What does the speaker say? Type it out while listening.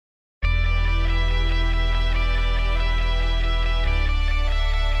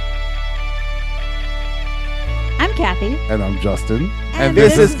Kathy. And I'm Justin. And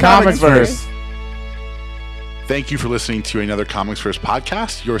this is ComicsVerse. Thank you for listening to another ComicsVerse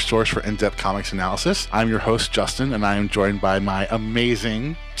podcast, your source for in-depth comics analysis. I'm your host, Justin, and I am joined by my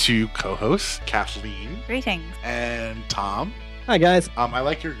amazing two co-hosts, Kathleen. Greetings. And Tom. Hi, guys. I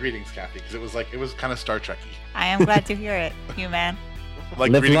like your greetings, Kathy, because it was kind of Star Trek-y. I am glad to hear it, you man.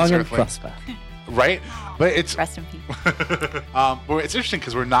 Like live long and Earthling. prosper. Right? But it's Rest in peace. but it's interesting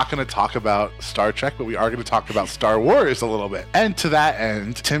because we're not going to talk about Star Trek, but we are going to talk about Star Wars a little bit. And to that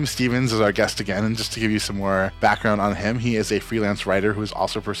end, Tim Stevens is our guest again. And just to give you some more background on him, he is a freelance writer who is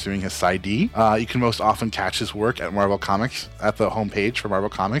also pursuing his PsyD. You can most often catch his work at Marvel Comics at the homepage for Marvel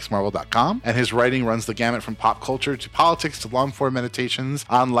Comics, marvel.com. And his writing runs the gamut from pop culture to politics to long-form meditations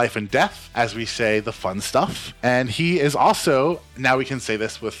on life and death, as we say, the fun stuff. And he is also, now we can say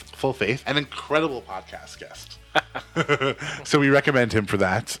this with full faith, an incredible podcast guest. So we recommend him for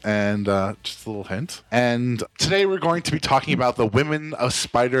that. And just a little hint. And today we're going to be talking about the Women of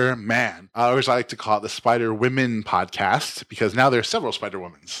Spider-Man, or as I like to call it, the Spider-Women podcast, because now there's several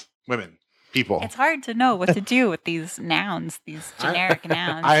Spider-Womens. Women. People. It's hard to know what to do with these nouns, these generic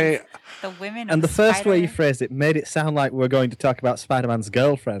nouns. The women And of the first way you Spider- phrased it made it sound like we're going to talk about Spider-Man's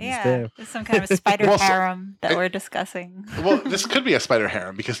girlfriends, Yeah, too. there's some kind of spider Well, so- harem that we're discussing. Well, this could be a spider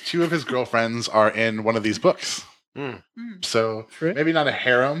harem because two of his girlfriends are in one of these books. So True. maybe not a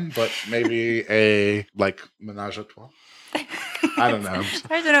harem, but maybe a menage a trois. I don't know.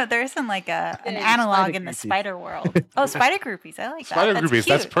 I don't know. There isn't like an analog spider in the groupies. spider world. Oh, spider groupies. I like that. Spider That's groupies.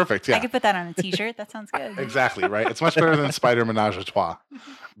 That's cute. perfect. I Yeah, could put that on a t-shirt. That sounds good. exactly. Right. It's much better than spider menage a trois,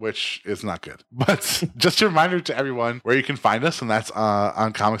 which is not good. But just a reminder to everyone where you can find us, and that's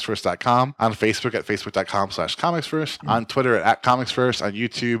on comicsverse.com, on Facebook at facebook.com/comicsverse, on Twitter at comicsverse, on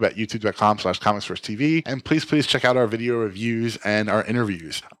YouTube at youtube.com/comicsverse.tv, and please check out our video reviews and our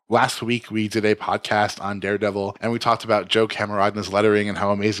interviews. Last week, we did a podcast on Daredevil, and we talked about Joe Camaragna's lettering and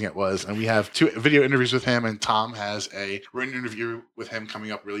how amazing it was. And we have 2 video interviews with him, and Tom has a written interview with him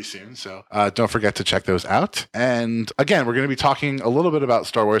coming up really soon. So don't forget to check those out. And again, we're going to be talking a little bit about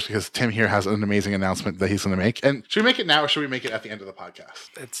Star Wars because Tim here has an amazing announcement that he's going to make. And should we make it now or should we make it at the end of the podcast?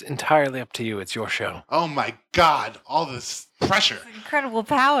 It's entirely up to you. It's your show. Oh my God, all this pressure. Incredible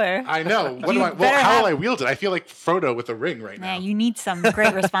power. I know. What You do I? Well, better how have- will I wield it? I feel like Frodo with a ring right now. Yeah, you need some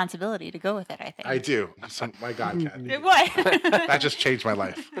great responsibility to go with it, I think. I do. So, my God, Kathy. What? That just changed my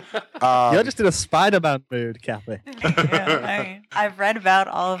life. You're just in a Spider-Man mood, Kathy. Yeah, I've read about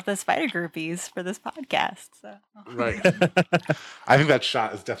all of the spider groupies for this podcast. So. Right. I think that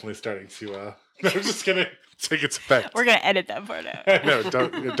shot is definitely starting to. I'm just gonna take its effect. We're going to edit that part out. No,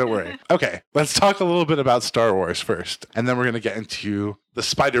 don't worry. Okay, let's talk a little bit about Star Wars first, and then we're gonna get into the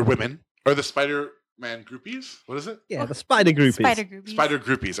Spider Women or the Spider-Man groupies. What is it? Yeah, the Spider Groupies. Spider groupies. Spider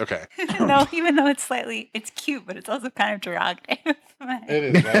groupies. Okay. No, even though it's cute, but it's also kind of derogative.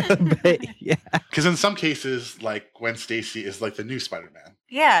 It is, right? Yeah. Because in some cases, like Gwen Stacy is like the new Spider-Man.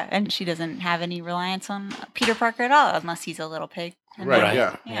 Yeah, and she doesn't have any reliance on Peter Parker at all, unless he's a little pig. And Right,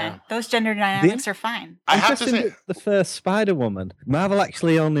 then- yeah. Those gender dynamics are fine. I have to Interesting say, that the first Spider-Woman, Marvel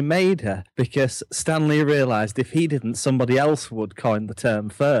actually only made her because Stan Lee realised if he didn't, somebody else would coin the term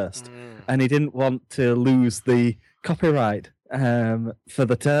first. And he didn't want to lose the copyright for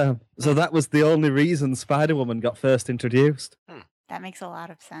the term. So that was the only reason Spider-Woman got first introduced. That makes a lot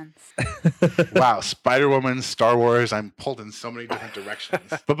of sense. wow, Spider-Woman, Star Wars, I'm pulled in so many different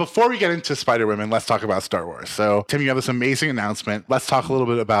directions. But before we get into Spider-Women, let's talk about Star Wars. So, Tim, you have this amazing announcement. Let's talk a little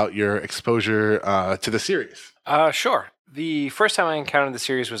bit about your exposure to the series. Sure. The first time I encountered the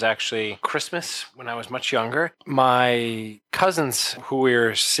series was actually Christmas when I was much younger. My cousins, who we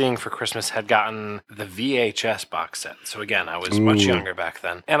were seeing for Christmas, had gotten the VHS box set. So again, I was much younger back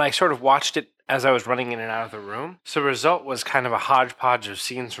then. And I sort of watched it as I was running in and out of the room. So the result was kind of a hodgepodge of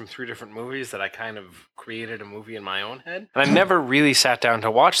scenes from 3 different movies that I kind of created a movie in my own head. And I never really sat down to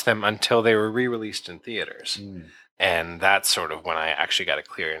watch them until they were re-released in theaters. And that's sort of when I actually got a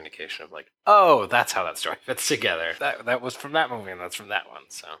clear indication of like, oh, that's how that story fits together. That was from that movie and that's from that one.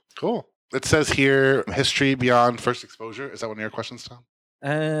 So Cool. It says here, history beyond first exposure. Is that one of your questions, Tom?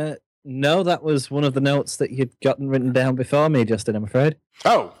 No, that was one of the notes that you'd gotten written down before me, Justin, I'm afraid.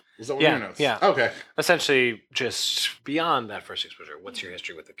 Oh, was that one of your notes? Yeah. Okay. essentially just beyond that first exposure, what's your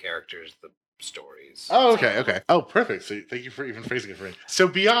history with the characters, the stories? Oh, okay. Oh, perfect. So thank you for even phrasing it for me. So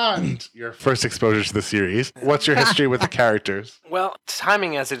beyond your first exposure to the series, what's your history with the characters? Well,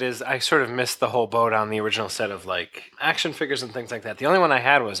 timing as it is, I sort of missed the whole boat on the original set of like action figures and things like that. The only one I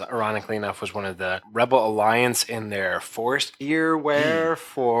had was, ironically enough, was one of the Rebel Alliance in their forced gear wear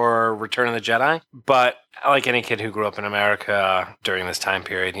for Return of the Jedi. But like any kid who grew up in America during this time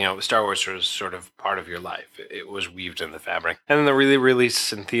period, Star Wars was sort of part of your life. It was weaved in the fabric. And then the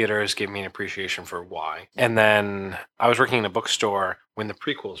release in theaters gave me an appreciation for why. And then I was working in a bookstore when the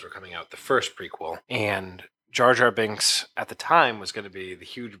prequels were coming out, the first prequel, and Jar Jar Binks at the time was going to be the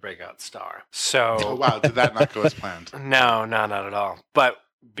huge breakout star. So, oh wow, did that not go as planned? No, not at all. But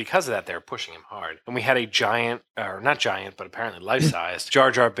because of that, they were pushing him hard. And we had a giant, or not giant, but apparently life-sized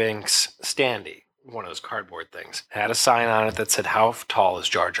Jar Jar Binks standee. One of those cardboard things. It had a sign on it that said, "How tall is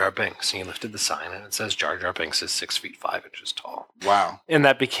Jar Jar Binks?" And he lifted the sign and it says Jar Jar Binks is 6 feet 5 inches tall. Wow. And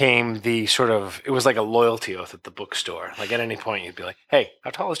that became the it was like a loyalty oath at the bookstore. Like at any point you'd be like, "Hey, how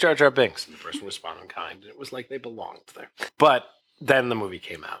tall is Jar Jar Binks?" And the person would respond in kind. And it was like they belonged there. But then the movie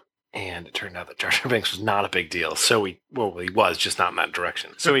came out. And it turned out that Jar Jar Binks was not a big deal. So he was, just not in that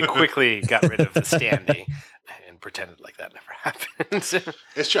direction. So he quickly got rid of the standee and pretended like that never happened.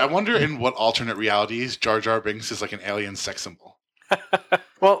 It's true. I wonder in what alternate realities Jar Jar Binks is like an alien sex symbol.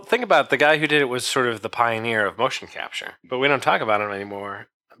 Well, think about it. The guy who did it was sort of the pioneer of motion capture. But we don't talk about him anymore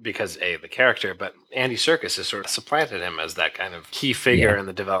because, A, the character, but Andy Serkis has sort of supplanted him as that kind of key figure in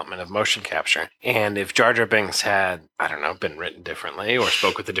the development of motion capture. And if Jar Jar Binks had, I don't know, been written differently or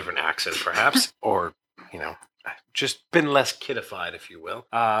spoke with a different accent perhaps, or, just been less kidified, if you will,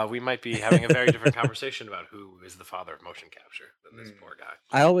 we might be having a very different conversation about who is the father of motion capture than this poor guy.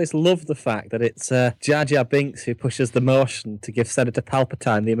 I always love the fact that it's Jar Jar Binks who pushes the motion to give Senator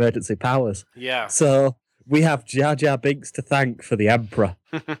Palpatine the emergency powers. Yeah. So we have Jar Jar Binks to thank for the Emperor.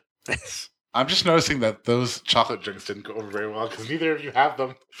 I'm just noticing that those chocolate drinks didn't go over very well because neither of you have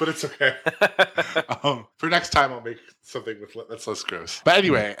them, but it's okay. For next time, I'll make something that's less gross. But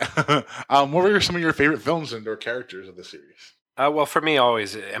anyway, what were some of your favorite films and or characters of the series? Well, for me,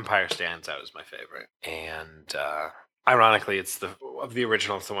 always Empire stands out as my favorite. And ironically, it's of the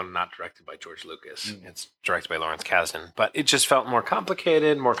original, it's the one not directed by George Lucas. It's directed by Lawrence Kasdan. But it just felt more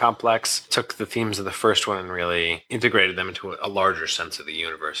complicated, more complex. Took the themes of the first one and really integrated them into a larger sense of the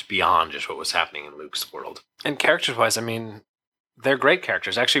universe beyond just what was happening in Luke's world. And characters-wise, I mean, they're great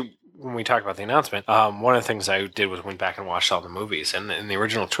characters. Actually, when we talked about the announcement, one of the things I did was went back and watched all the movies. And in the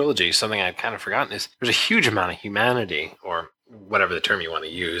original trilogy, something I'd kind of forgotten is there's a huge amount of humanity, or whatever the term you want to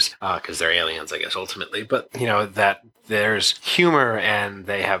use, because they're aliens, I guess, ultimately. But, that there's humor and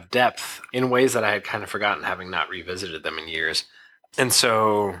they have depth in ways that I had kind of forgotten, having not revisited them in years. And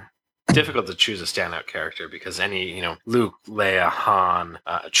so difficult to choose a standout character because Luke, Leia, Han,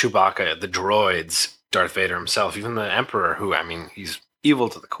 Chewbacca, the droids, Darth Vader himself, even the Emperor, who, he's evil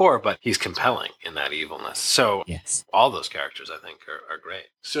to the core, but he's compelling in that evilness. So yes, all those characters, I think, are great.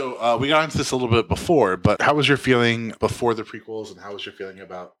 So we got into this a little bit before, but how was your feeling before the prequels, and how was your feeling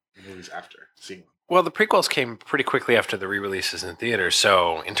about the movies after seeing them? Well, the prequels came pretty quickly after the re-releases in theaters,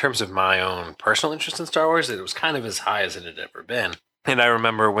 so in terms of my own personal interest in Star Wars, it was kind of as high as it had ever been. And I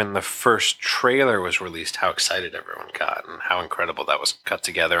remember when the first trailer was released, how excited everyone got and how incredible that was cut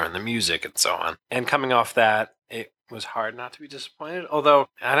together and the music and so on. And coming off that, it was hard not to be disappointed. Although,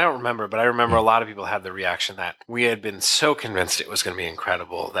 I don't remember, but I remember a lot of people had the reaction that we had been so convinced it was going to be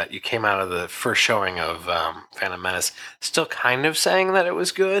incredible that you came out of the first showing of Phantom Menace still kind of saying that it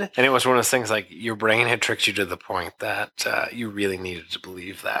was good. And it was one of those things like your brain had tricked you to the point that you really needed to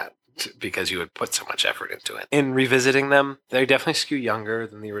believe that, because you had put so much effort into it. In revisiting them, they definitely skew younger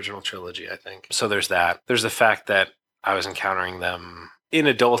than the original trilogy, I think. So there's that. There's the fact that I was encountering them in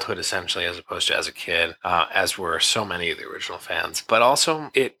adulthood, essentially, as opposed to as a kid, as were so many of the original fans. But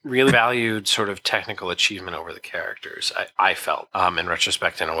also, it really valued sort of technical achievement over the characters, I felt, in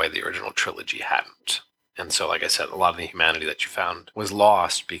retrospect, in a way the original trilogy hadn't. And so, like I said, a lot of the humanity that you found was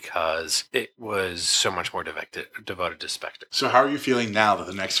lost because it was so much more devoted to spectacle. So how are you feeling now that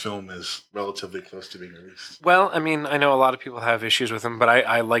the next film is relatively close to being released? Well, I know a lot of people have issues with him, but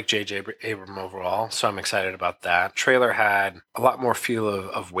I like J.J. Abrams overall, so I'm excited about that. Trailer had a lot more feel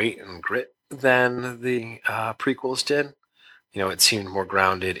of weight and grit than the prequels did. It seemed more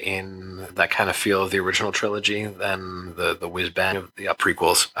grounded in that kind of feel of the original trilogy than the whiz-bang of the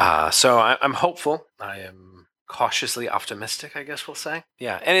prequels. So I'm hopeful. I am cautiously optimistic, I guess we'll say.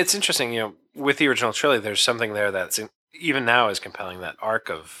 Yeah, and it's interesting, with the original trilogy, there's something there that's even now is compelling, that arc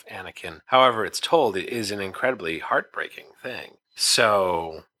of Anakin. However it's told, it is an incredibly heartbreaking thing.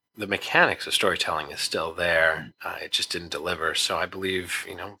 So the mechanics of storytelling is still there. It just didn't deliver. So I believe,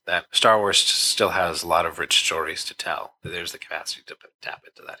 that Star Wars still has a lot of rich stories to tell. There's the capacity to tap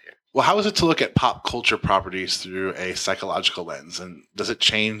into that here. Well, how is it to look at pop culture properties through a psychological lens? And does it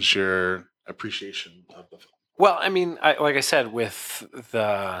change your appreciation of the film? Well, like I said,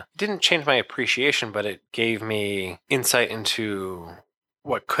 didn't change my appreciation, but it gave me insight into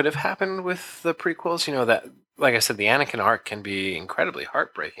what could have happened with the prequels. That, like I said, the Anakin arc can be incredibly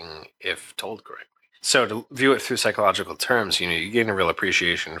heartbreaking if told correctly. So to view it through psychological terms, you gain a real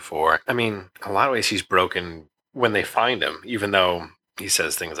appreciation for, a lot of ways he's broken when they find him, even though he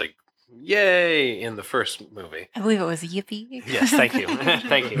says things like, yay, in the first movie. I believe it was yippee. Yes, thank you.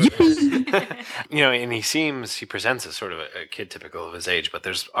 Thank you. Yippee! And he presents as sort of a kid typical of his age, but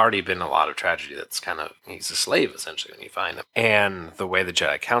there's already been a lot of tragedy that's he's a slave essentially when you find him. And the way the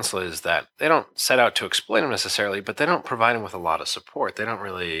Jedi Council is that they don't set out to explain him necessarily, but they don't provide him with a lot of support. They don't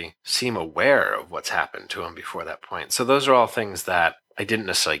really seem aware of what's happened to him before that point. So those are all things that I didn't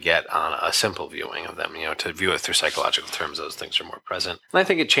necessarily get on a simple viewing of them. To view it through psychological terms, those things are more present. And I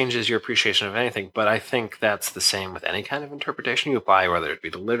think it changes your appreciation of anything, but I think that's the same with any kind of interpretation you apply, whether it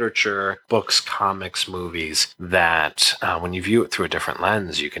be to literature, books, comics, movies, that when you view it through a different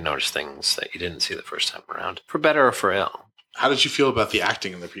lens, you can notice things that you didn't see the first time around, for better or for ill. How did you feel about the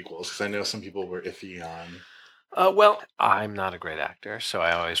acting in the prequels? Because I know some people were iffy on... Well, I'm not a great actor, so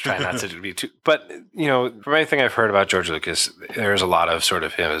I always try not to be too... But, from anything I've heard about George Lucas, there's a lot of sort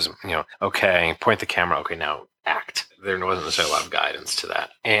of him as, okay, point the camera, okay, now act. There wasn't necessarily a lot of guidance to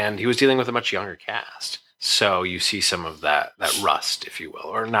that. And he was dealing with a much younger cast. So you see some of that rust, if you will.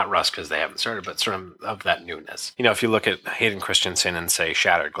 Or not rust because they haven't started, but sort of that newness. If you look at Hayden Christensen and say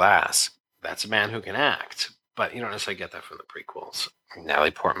Shattered Glass, that's a man who can act. But you don't necessarily get that from the prequels.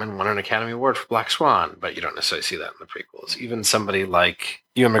 Natalie Portman won an Academy Award for Black Swan, but you don't necessarily see that in the prequels. Even somebody like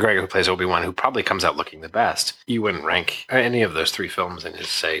Ewan McGregor, who plays Obi-Wan, who probably comes out looking the best, you wouldn't rank any of those 3 films in his,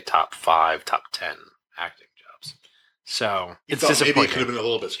 say, top 5, top 10 acting jobs. So it's disappointing. Maybe it could have been a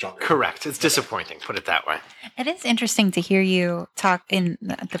little bit stronger. Correct. It's disappointing, put it that way. It is interesting to hear you talk in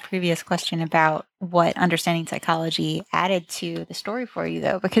the previous question about what understanding psychology added to the story for you,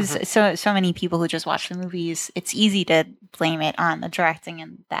 though, because so many people who just watch the movies, it's easy to blame it on the directing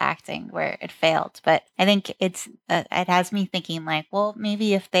and the acting where it failed. But I think it has me thinking like, well,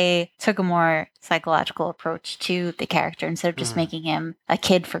 maybe if they took a more psychological approach to the character instead of just making him a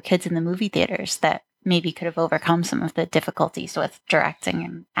kid for kids in the movie theaters, that maybe could have overcome some of the difficulties with directing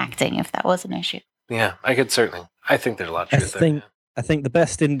and acting if that was an issue. Yeah, I think there's a lot of truth there. I think the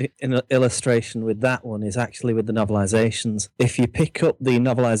best illustration with that one is actually with the novelizations. If you pick up the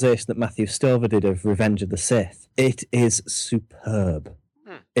novelization that Matthew Stover did of Revenge of the Sith, it is superb.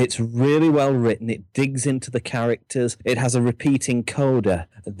 It's really well written. It digs into the characters. It has a repeating coda.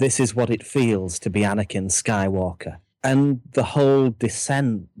 This is what it feels to be Anakin Skywalker. And the whole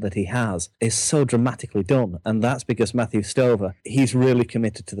descent that he has is so dramatically done. And that's because Matthew Stover, he's really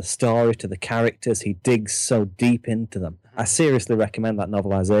committed to the story, to the characters. He digs so deep into them. I seriously recommend that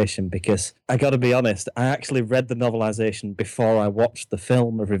novelization because, I got to be honest, I actually read the novelization before I watched the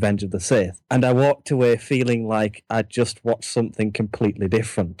film of Revenge of the Sith. And I walked away feeling like I'd just watched something completely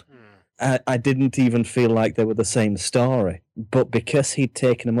different. I didn't even feel like they were the same story. But because he'd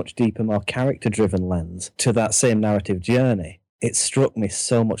taken a much deeper, more character-driven lens to that same narrative journey, it struck me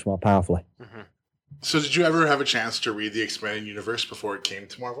so much more powerfully. So did you ever have a chance to read the expanded universe before it came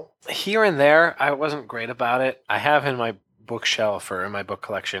to Marvel? Here and there, I wasn't great about it. I have in my bookshelf or in my book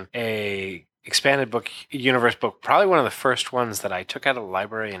collection a expanded book, universe book, probably one of the first ones that I took out of the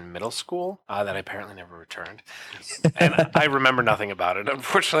library in middle school that I apparently never returned. And I remember nothing about it,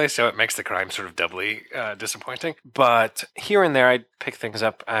 unfortunately, so it makes the crime sort of doubly disappointing. But here and there, I'd pick things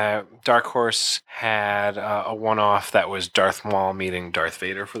up. Dark Horse had a one-off that was Darth Maul meeting Darth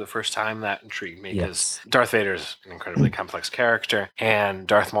Vader for the first time. That intrigued me because Darth Vader is an incredibly complex character, and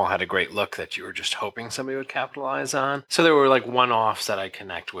Darth Maul had a great look that you were just hoping somebody would capitalize on. So there were like one-offs that I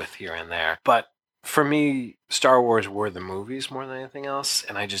connect with here and there. But for me, Star Wars were the movies more than anything else,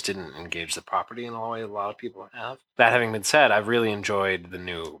 and I just didn't engage the property in the way a lot of people have. That having been said, I've really enjoyed the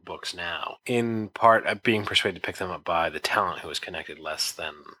new books now, in part being persuaded to pick them up by the talent who is connected less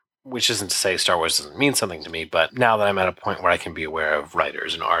than, which isn't to say Star Wars doesn't mean something to me, but now that I'm at a point where I can be aware of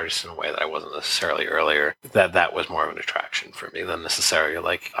writers and artists in a way that I wasn't necessarily earlier, that was more of an attraction for me than necessarily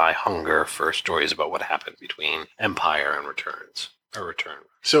like I hunger for stories about what happened between Empire and Return.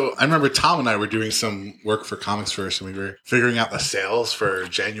 So I remember Tom and I were doing some work for ComicsVerse, and we were figuring out the sales for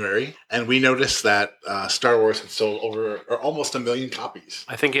January, and we noticed that Star Wars had sold over or almost 1 million copies.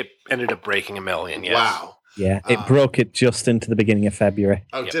 I think it ended up breaking 1 million, yes. Wow. Yeah, it broke it just into the beginning of February.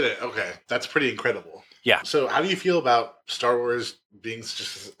 Oh, did it? Okay. That's pretty incredible. Yeah. So how do you feel about Star Wars being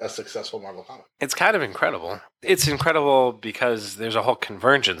just a successful Marvel comic? It's kind of incredible. It's incredible because there's a whole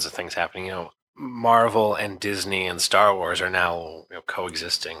convergence of things happening, Marvel and Disney and Star Wars are now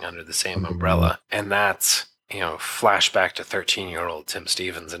coexisting under the same umbrella. And that's flashback to 13-year-old Tim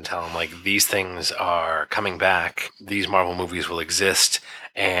Stevens and tell him, like, these things are coming back, these Marvel movies will exist,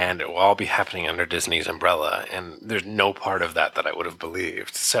 and it will all be happening under Disney's umbrella. And there's no part of that I would have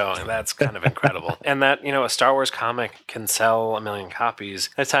believed. So that's kind of incredible. And that, a Star Wars comic can sell 1 million copies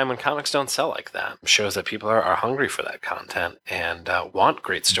at a time when comics don't sell like that. It shows that people are hungry for that content and want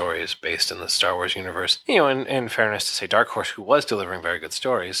great stories based in the Star Wars universe. In fairness to say, Dark Horse, who was delivering very good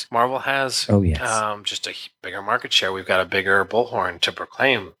stories, Marvel has just a bigger market share. We've got a bigger bullhorn to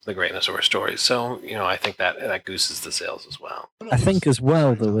proclaim the greatness of our stories. So, I think that gooses the sales as well. I think as well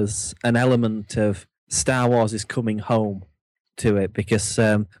there was an element of Star Wars is coming home to it because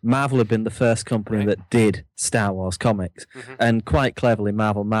Marvel had been the first company that did Star Wars comics, and quite cleverly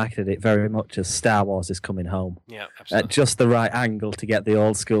Marvel marketed it very much as Star Wars is coming home. Yeah, absolutely. At just the right angle to get the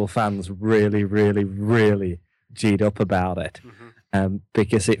old school fans really, really, really G'd up about it,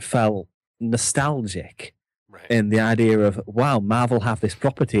 because it felt nostalgic in the idea of, wow, Marvel have this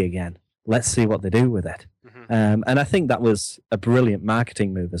property again. Let's see what they do with it. And I think that was a brilliant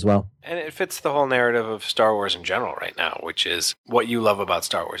marketing move as well. And it fits the whole narrative of Star Wars in general right now, which is what you love about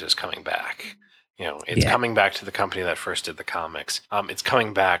Star Wars is coming back. It's coming back to the company that first did the comics. It's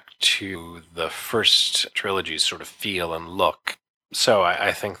coming back to the first trilogy's sort of feel and look. So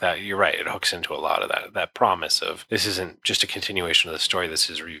I think that you're right. It hooks into a lot of that promise of this isn't just a continuation of the story. This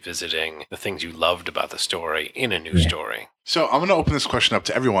is revisiting the things you loved about the story in a new story. So I'm going to open this question up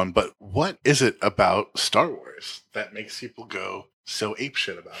to everyone, but what is it about Star Wars that makes people go so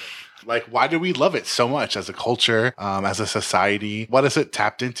apeshit about it? Like, why do we love it so much as a culture, as a society? What is it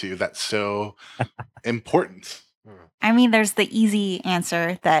tapped into that's so important? I mean, there's the easy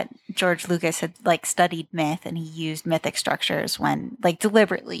answer that George Lucas had studied myth, and he used mythic structures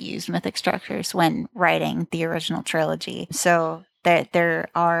deliberately used mythic structures when writing the original trilogy. So there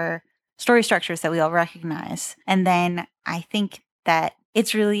are story structures that we all recognize. And then I think that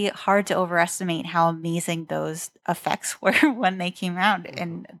it's really hard to overestimate how amazing those effects were when they came out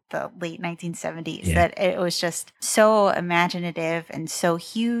in the late 1970s. Yeah. That it was just so imaginative and so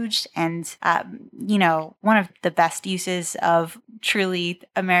huge. And, one of the best uses of truly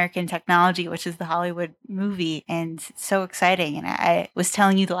American technology, which is the Hollywood movie. And so exciting. And I was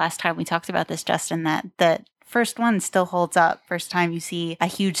telling you the last time we talked about this, Justin, that the first one still holds up. First time you see a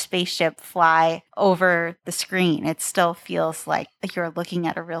huge spaceship fly over the screen, it still feels like you're looking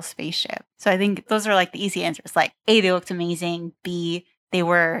at a real spaceship. So I think those are the easy answers. A, they looked amazing. B, they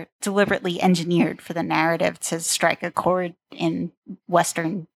were deliberately engineered for the narrative to strike a chord in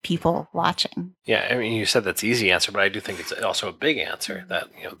Western people watching. Yeah, I mean, you said that's the easy answer, but I do think it's also a big answer that,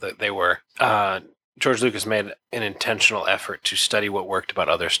 that they were... George Lucas made an intentional effort to study what worked about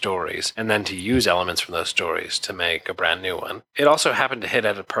other stories and then to use elements from those stories to make a brand new one. It also happened to hit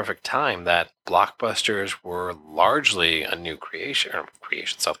at a perfect time that blockbusters were largely a new creation, or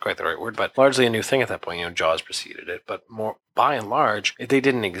creation's not quite the right word, but largely a new thing at that point. Jaws preceded it, but more by and large, they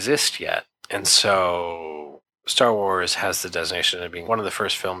didn't exist yet. And so Star Wars has the designation of being one of the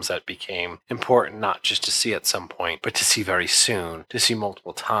first films that became important, not just to see at some point, but to see very soon, to see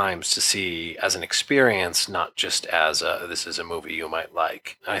multiple times, to see as an experience, not just as this is a movie you might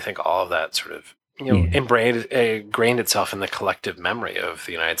like. And I think all of that sort of ingrained itself in the collective memory of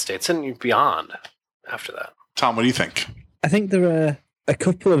the United States and beyond after that. Tom, what do you think? I think there are a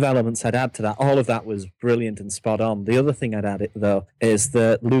couple of elements I'd add to that. All of that was brilliant and spot on. The other thing I'd add, though, is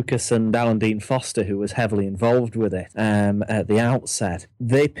that Lucas and Alan Dean Foster, who was heavily involved with it at the outset,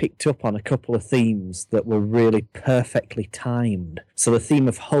 they picked up on a couple of themes that were really perfectly timed. So the theme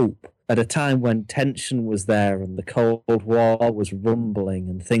of hope, at a time when tension was there and the Cold War was rumbling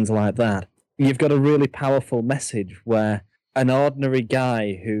and things like that, you've got a really powerful message where an ordinary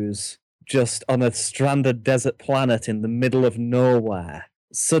guy who's just on a stranded desert planet in the middle of nowhere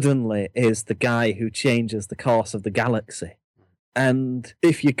suddenly is the guy who changes the course of the galaxy. And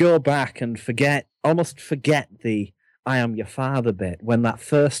if you go back and almost forget the I am your father bit, when that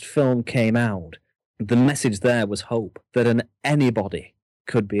first film came out, the message there was hope, that anybody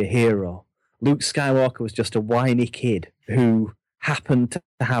could be a hero. Luke Skywalker was just a whiny kid who happened to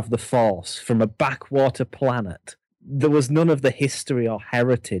have the Force from a backwater planet. There was none of the history or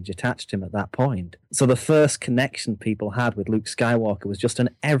heritage attached to him at that point. So the first connection people had with Luke Skywalker was just an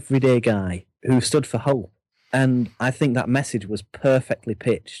everyday guy who stood for hope. And I think that message was perfectly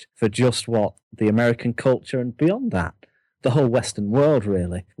pitched for just what the American culture and beyond that, the whole Western world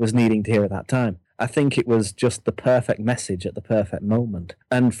really, was needing to hear at that time. I think it was just the perfect message at the perfect moment.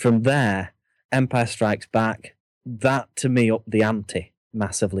 And from there, Empire Strikes Back, that to me upped the ante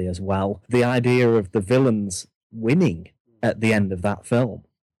massively as well. The idea of the villains winning at the end of that film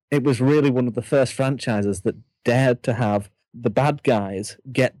it was really one of the first franchises that dared to have the bad guys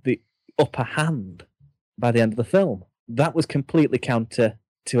get the upper hand by the end of the film. That was completely counter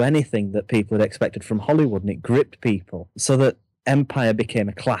to anything that people had expected from Hollywood, and it gripped people so that Empire became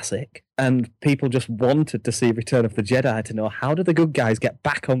a classic, and people just wanted to see Return of the Jedi to know, how do the good guys get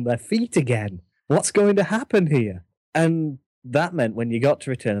back on their feet again? What's going to happen here? And that meant when you got to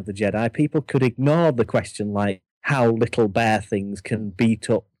Return of the Jedi, people could ignore the question like how little bear things can beat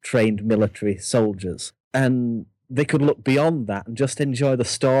up trained military soldiers. And they could look beyond that and just enjoy the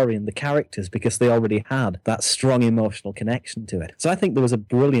story and the characters because they already had that strong emotional connection to it. So I think there was a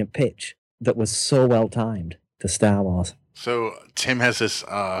brilliant pitch that was so well timed to Star Wars. So Tim has this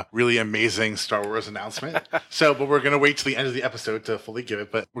really amazing Star Wars announcement. But we're going to wait till the end of the episode to fully give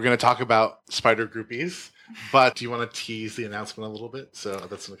it. But we're going to talk about Spider Groupies. But do you want to tease the announcement a little bit? So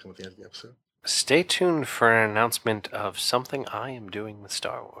that's going to come at the end of the episode. Stay tuned for an announcement of something I am doing with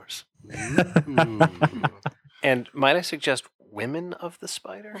Star Wars. And might I suggest Women of the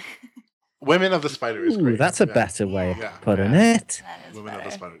Spider? Women of the Spider is great. That's a better way of putting it. Women of the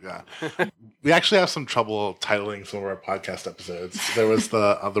Spider, yeah. We actually have some trouble titling some of our podcast episodes. There was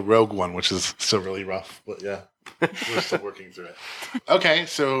the Rogue one, which is still really rough, but yeah, we're still working through it. Okay,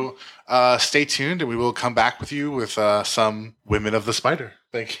 so stay tuned, and we will come back with you with some Women of the Spider.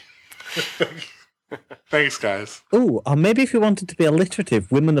 Thank you. Thanks, guys. Ooh, or maybe if you wanted to be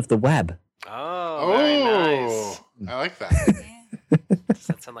alliterative, Women of the Web. Oh, very nice. I like that. Does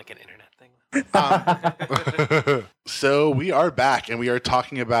that sound like an internet thing? So we are back, and we are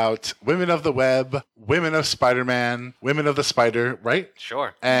talking about Women of the Web, Women of Spider-Man, Women of the Spider, right?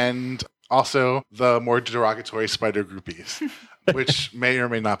 Sure. And also the more derogatory Spider Groupies, which may or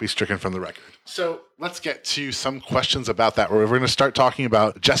may not be stricken from the record. So let's get to some questions about that. We're going to start talking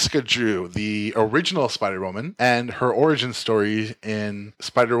about Jessica Drew, the original Spider-Woman, and her origin story in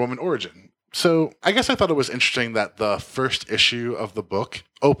Spider-Woman Origin. So I guess I thought it was interesting that the first issue of the book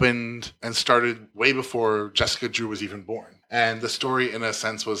opened and started way before Jessica Drew was even born. And the story, in a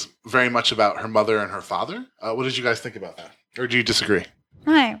sense, was very much about her mother and her father. What did you guys think about that? Or do you disagree?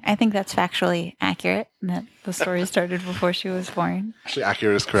 I think that's factually accurate, that the story started before she was born. Actually,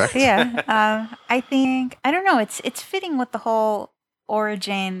 accurate is correct. Yeah. I think, I don't know, it's fitting with the whole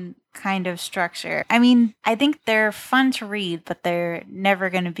origin kind of structure. I mean, I think they're fun to read, but they're never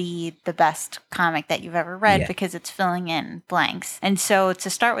going to be the best comic that you've ever read because it's filling in blanks. And so to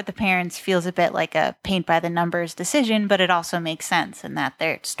start with the parents feels a bit like a paint by the numbers decision, but it also makes sense in that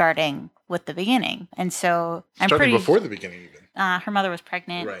they're starting with the beginning. And so starting before the beginning even. Her mother was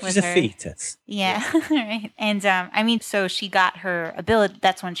pregnant with She's her. a fetus. Yeah, right. And I mean, so she got her ability.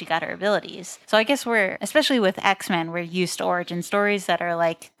 That's when she got her abilities. So I guess especially with X-Men, we're used to origin stories that are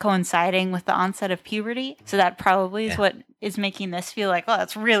like coinciding with the onset of puberty. So that probably is what is making this feel like, oh,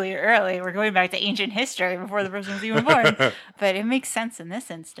 that's really early. We're going back to ancient history before the person was even born. But it makes sense in this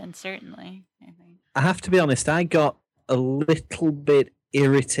instance, certainly. I think. I have to be honest, I got a little bit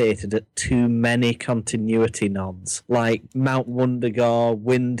irritated at too many continuity nods, like Mount Wundagore,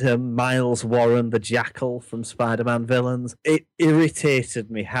 Wyndham, Miles Warren, the Jackal from Spider-Man villains. It irritated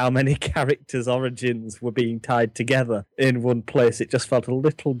me how many characters' origins were being tied together in one place. It just felt a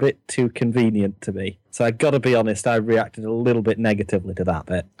little bit too convenient to me. So I got to be honest, I reacted a little bit negatively to that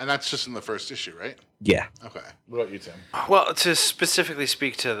bit. And that's just in the first issue, right? Yeah. Okay. What about you, Tim? Well, to specifically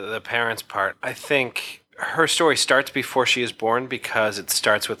speak to the parents' part, I think her story starts before she is born because it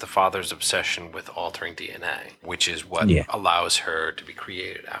starts with the father's obsession with altering DNA, which is what allows her to be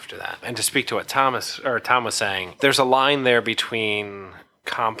created after that. And to speak to what Tom was saying, there's a line there between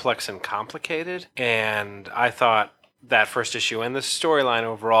complex and complicated, and I thought that first issue and the storyline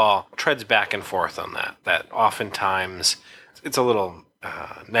overall treads back and forth on that. That oftentimes it's a little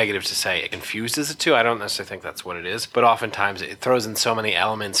negative to say it confuses the two. I don't necessarily think that's what it is, but oftentimes it throws in so many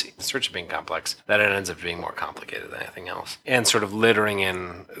elements in search of being complex that it ends up being more complicated than anything else. And sort of littering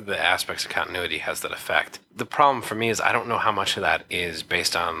in the aspects of continuity has that effect. The problem for me is I don't know how much of that is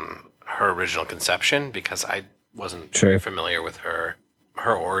based on her original conception, because I wasn't very familiar with her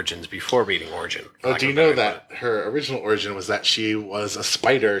origins before reading Origin. Oh, do you know that her original origin was that she was a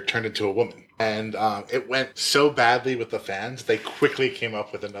spider turned into a woman? And it went so badly with the fans, they quickly came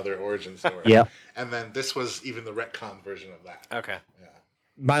up with another origin story. Yeah. And then this was even the retcon version of that. Okay. Yeah.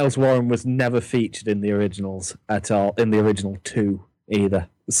 Miles Warren was never featured in the originals at all, in the original 2 either.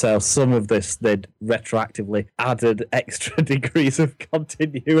 So some of this, they'd retroactively added extra degrees of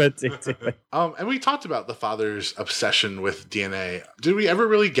continuity to it. And we talked about the father's obsession with DNA. Did we ever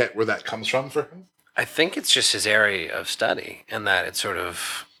really get where that comes from for him? I think it's just his area of study, and that it sort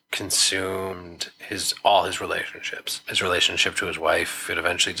of consumed all his relationships. His relationship to his wife, it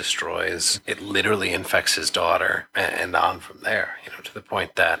eventually destroys. It literally infects his daughter, and on from there, to the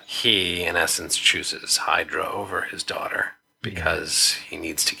point that he, in essence, chooses Hydra over his daughter because he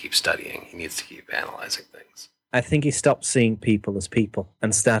needs to keep studying. He needs to keep analyzing things. I think he stopped seeing people as people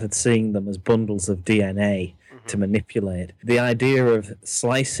and started seeing them as bundles of DNA to manipulate. The idea of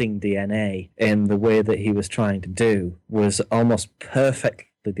slicing DNA in the way that he was trying to do was almost perfectly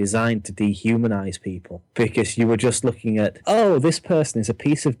designed to dehumanize people, because you were just looking at, oh, this person is a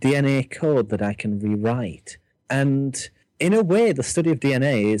piece of DNA code that I can rewrite. And in a way, the study of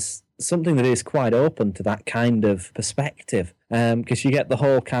DNA is something that is quite open to that kind of perspective, because you get the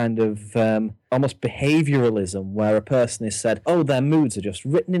whole kind of almost behavioralism where a person is said, oh, their moods are just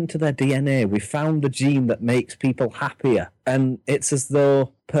written into their DNA. We found the gene that makes people happier. And it's as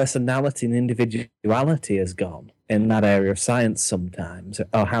though personality and individuality has gone in that area of science sometimes,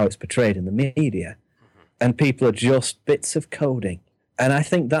 or how it's portrayed in the media. And people are just bits of coding. And I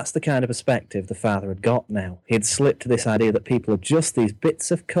think that's the kind of perspective the father had got now. He'd slipped to this idea that people are just these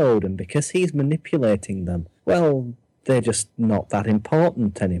bits of code, and because he's manipulating them, well, they're just not that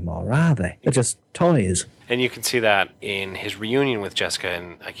important anymore, are they? They're just toys. And you can see that in his reunion with Jessica,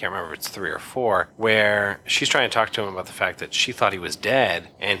 and I can't remember if it's 3 or 4, where she's trying to talk to him about the fact that she thought he was dead,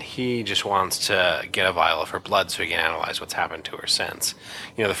 and he just wants to get a vial of her blood so he can analyze what's happened to her since.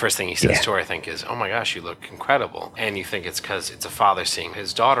 The first thing he says to her, I think, is, oh my gosh, you look incredible. And you think it's because it's a father seeing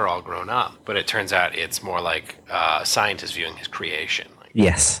his daughter all grown up. But it turns out it's more like a scientist viewing his creation.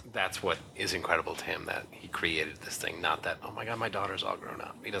 Yes. That's what is incredible to him, that he created this thing, not that, oh my God, my daughter's all grown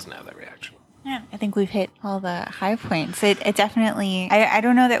up. He doesn't have that reaction. Yeah, I think we've hit all the high points. It definitely, I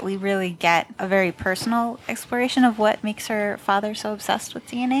don't know that we really get a very personal exploration of what makes her father so obsessed with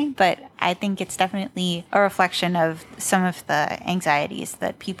DNA, but I think it's definitely a reflection of some of the anxieties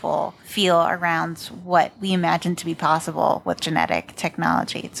that people feel around what we imagine to be possible with genetic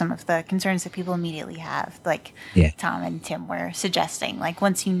technology. Some of the concerns that people immediately have, like Tom and Tim were suggesting, like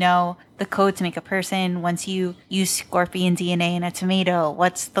once you know the code to make a person, once you use scorpion DNA in a tomato,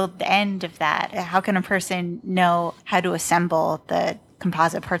 what's the end of that? How can a person know how to assemble the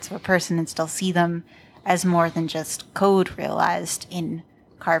composite parts of a person and still see them as more than just code realized in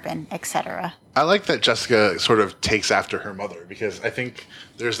carbon, etc.? I like that Jessica sort of takes after her mother, because I think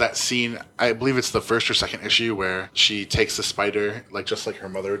there's that scene, I believe it's the first or second issue, where she takes the spider, just like her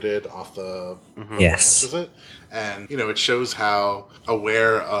mother did, off the Yes. branch, is it? And, it shows how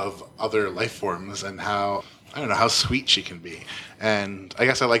aware of other life forms and how, I don't know, how sweet she can be. And I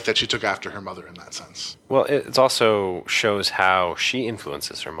guess I like that she took after her mother in that sense. Well, it also shows how she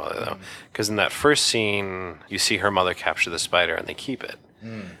influences her mother, though. Because in that first scene, you see her mother capture the spider and they keep it.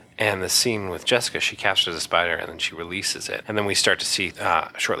 And the scene with Jessica, she captures the spider and then she releases it. And then we start to see,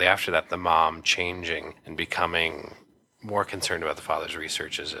 shortly after that, the mom changing and becoming more concerned about the father's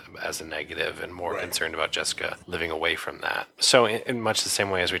research as a negative, and more concerned about Jessica living away from that. So in much the same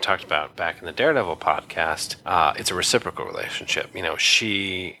way as we talked about back in the Daredevil podcast, it's a reciprocal relationship.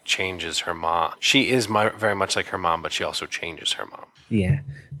 She changes her mom. She is very much like her mom, but she also changes her mom. Yeah.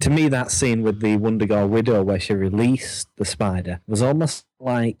 To me, that scene with the Wonder Girl widow where she released the spider was almost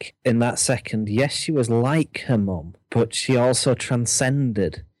like, in that second, yes, she was like her mum, but she also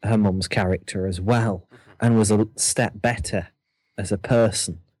transcended her mum's character as well, and was a step better as a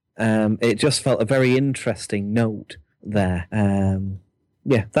person. It just felt a very interesting note there.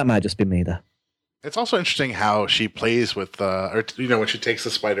 That might just be me there. It's also interesting how she plays with when she takes the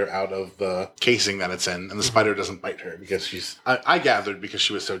spider out of the casing that it's in, and the spider doesn't bite her because I gathered because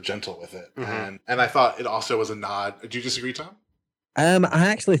she was so gentle with it. And I thought it also was a nod. Do you disagree, Tom? I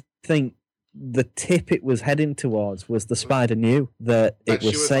actually think the tip it was heading towards was the spider knew that it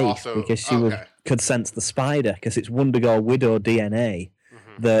was safe because she could sense the spider, because it's Wonder Girl widow DNA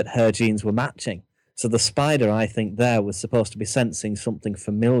that her genes were matching. So the spider, I think, there was supposed to be sensing something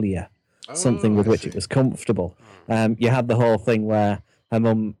familiar. Something with which it was comfortable. You had the whole thing where her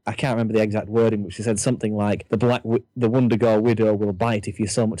mum, I can't remember the exact wording, but she said something like, the Wonder Girl widow will bite if you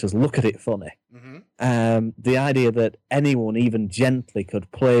so much as look at it funny. The idea that anyone, even gently,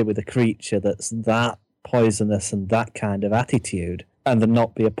 could play with a creature that's that poisonous and that kind of attitude, and then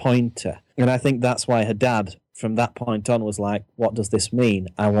not be a pointer. And I think that's why her dad, from that point on, was like, what does this mean?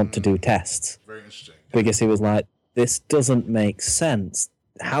 I want to do tests. Very interesting. Because he was like, this doesn't make sense.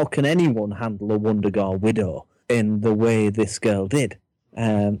 How can anyone handle a Wonder Girl widow in the way this girl did?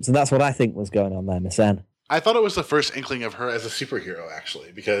 So that's what I think was going on there, Miss N. I thought it was the first inkling of her as a superhero,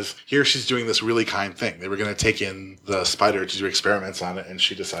 actually, because here she's doing this really kind thing. They were going to take in the spider to do experiments on it, and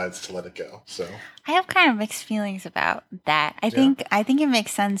she decides to let it go. So I have kind of mixed feelings about that. I think it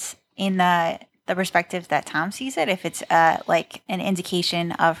makes sense in the perspective that Tom sees it, if it's like an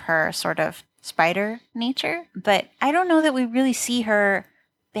indication of her sort of spider nature. But I don't know that we really see her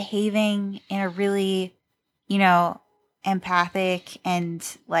behaving in a really, empathic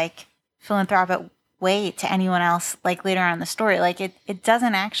and like philanthropic way to anyone else, like later on in the story. Like it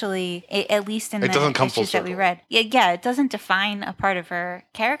doesn't actually, at least in the issues that we read. Yeah, it doesn't define a part of her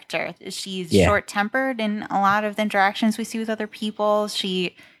character. She's short-tempered in a lot of the interactions we see with other people.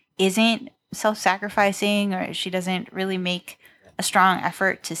 She isn't self-sacrificing, or she doesn't really make a strong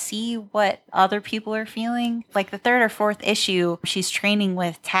effort to see what other people are feeling. Like the third or fourth issue, she's training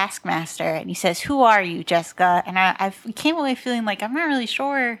with Taskmaster, and he says, "Who are you, Jessica?" And I came away feeling like I'm not really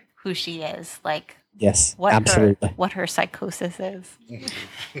sure who she is. Like, yes, absolutely. What her psychosis is.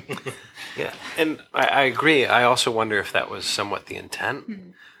 Yeah, and I agree. I also wonder if that was somewhat the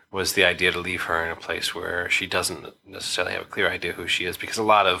intent. Was the idea to leave her in a place where she doesn't necessarily have a clear idea who she is, because a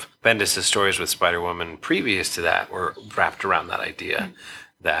lot of Bendis' stories with Spider-Woman previous to that were wrapped around that idea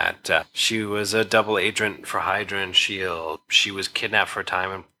that she was a double agent for Hydra and S.H.I.E.L.D. She was kidnapped for a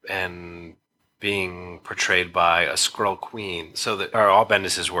time and being portrayed by a Skrull Queen. So that all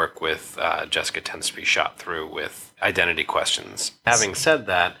Bendis' work with Jessica tends to be shot through with identity questions. Having said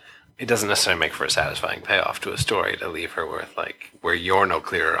that, it doesn't necessarily make for a satisfying payoff to a story to leave her with, like, where you're no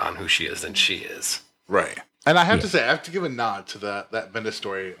clearer on who she is than she is. Right. And I have to say, I have to give a nod to that Bendis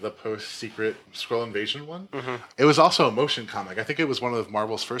story, the post-secret Skrull Invasion one. It was also a motion comic. I think it was one of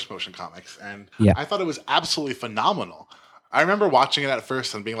Marvel's first motion comics. And I thought it was absolutely phenomenal. I remember watching it at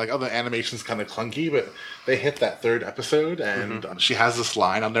first and being like, oh, the animation's kind of clunky, but they hit that third episode, and she has this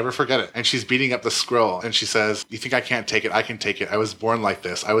line, I'll never forget it. And she's beating up the Skrull, and she says, "You think I can't take it? I can take it. I was born like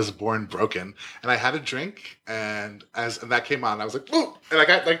this. I was born broken." And I had a drink, and that came on, I was like, "Ooh!" And I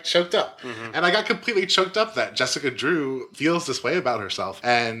got like choked up. And I got completely choked up that Jessica Drew feels this way about herself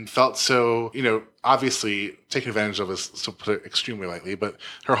and felt so, obviously taken advantage of is to put it extremely lightly, but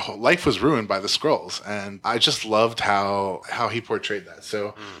her whole life was ruined by the Skrulls, and I just loved how he portrayed that.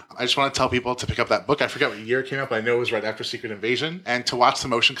 So I just want to tell people to pick up that book. I forget what year it came out, but I know it was right after Secret Invasion, and to watch the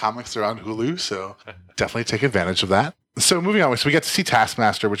motion comics. They're on Hulu, so definitely take advantage of that. So moving on, so we get to see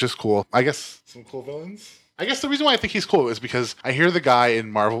Taskmaster, which is cool. I guess some cool villains. I guess the reason why I think he's cool is because I hear the guy in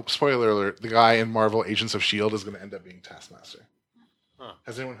Marvel, spoiler alert, the guy in Marvel Agents of S.H.I.E.L.D. is going to end up being Taskmaster.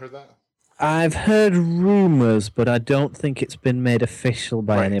 Has anyone heard that? I've heard rumors, but I don't think it's been made official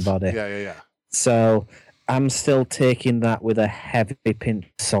by anybody. Yeah. So I'm still taking that with a heavy pinch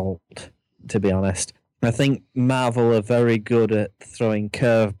of salt, to be honest. I think Marvel are very good at throwing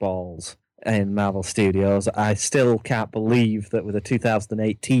curveballs in Marvel Studios. I still can't believe that with a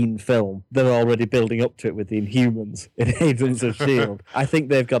 2018 film, they're already building up to it with the Inhumans in Agents of S.H.I.E.L.D. I think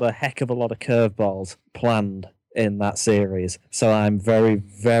they've got a heck of a lot of curveballs planned in that series. So I'm very,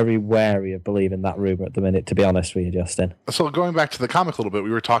 very wary of believing that rumor at the minute, to be honest with you, Justin. So going back to the comic a little bit, we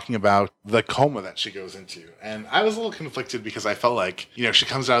were talking about the coma that she goes into. And I was a little conflicted because I felt like, she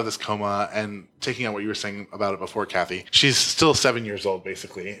comes out of this coma, and taking on what you were saying about it before, Kathy, she's still 7 years old,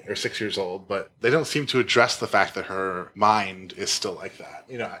 basically, or 6 years old, but they don't seem to address the fact that her mind is still like that.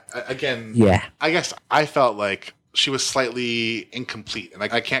 I guess I felt like she was slightly incomplete, and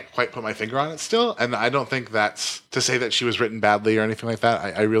I can't quite put my finger on it still. And I don't think that's to say that she was written badly or anything like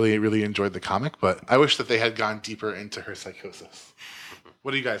that. I really, really enjoyed the comic, but I wish that they had gone deeper into her psychosis.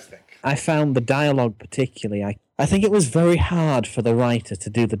 What do you guys think? I found the dialogue particularly, I think it was very hard for the writer to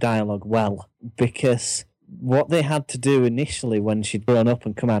do the dialogue well, because what they had to do initially when she'd grown up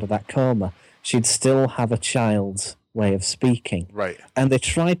and come out of that coma, she'd still have a child's way of speaking. Right. And they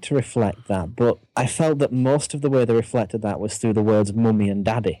tried to reflect that, but I felt that most of the way they reflected that was through the words mummy and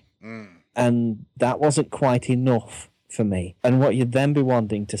daddy. And that wasn't quite enough for me. And what you'd then be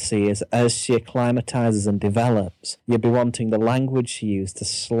wanting to see is, as she acclimatizes and develops, you'd be wanting the language she used to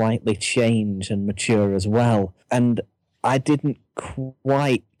slightly change and mature as well. And I didn't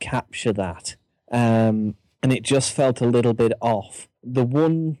quite capture that. And it just felt a little bit off. The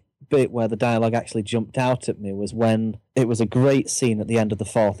one bit where the dialogue actually jumped out at me was when it was a great scene at the end of the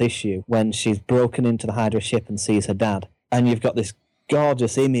fourth issue when she's broken into the Hydra ship and sees her dad, and you've got this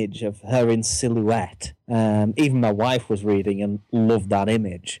gorgeous image of her in silhouette. Even my wife was reading and loved that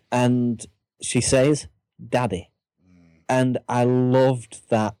image, and she says daddy, and I loved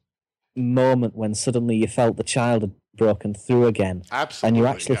that moment when suddenly you felt the child had broken through again. Absolutely. And you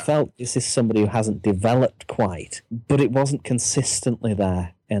actually felt this is somebody who hasn't developed quite, but it wasn't consistently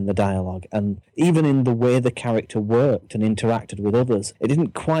there in the dialogue. And even in the way the character worked and interacted with others, it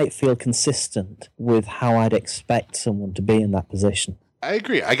didn't quite feel consistent with how I'd expect someone to be in that position. I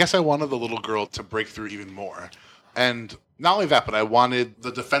agree. I guess I wanted the little girl to break through even more. And not only that, but I wanted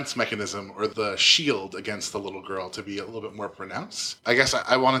the defense mechanism or the shield against the little girl to be a little bit more pronounced. I guess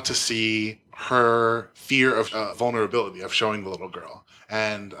I wanted to see her fear of vulnerability, of showing the little girl.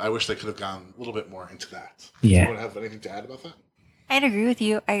 And I wish they could have gone a little bit more into that. Yeah. Do you want to have anything to add about that? I'd agree with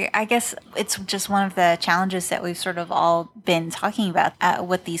you. I guess it's just one of the challenges that we've sort of all been talking about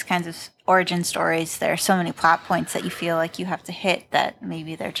with these kinds of origin stories. There are so many plot points that you feel like you have to hit that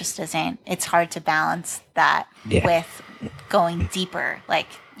maybe there just isn't. It's hard to balance that with going deeper. Like,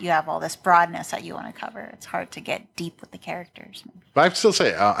 you have all this broadness that you want to cover. It's hard to get deep with the characters. But I have to still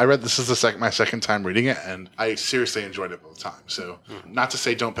say, I read this is my second time reading it, and I seriously enjoyed it both times. So not to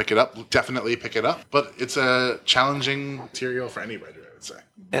say don't pick it up, definitely pick it up, but it's a challenging material for any writer, I would say.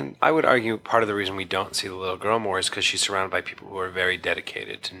 And I would argue part of the reason we don't see the little girl more is because she's surrounded by people who are very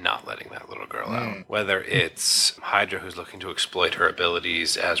dedicated to not letting that little girl out. Whether it's Hydra, who's looking to exploit her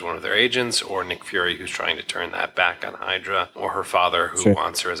abilities as one of their agents, or Nick Fury, who's trying to turn that back on Hydra, or her father, who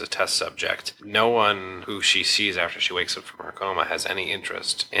wants her as a test subject. No one who she sees after she wakes up from her coma has any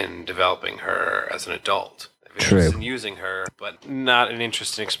interest in developing her as an adult. Interest in using her, but not an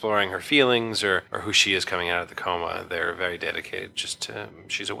interest in exploring her feelings or who she is coming out of the coma. They're very dedicated just to,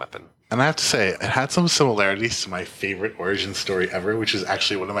 she's a weapon. And I have to say, it had some similarities to my favorite origin story ever, which is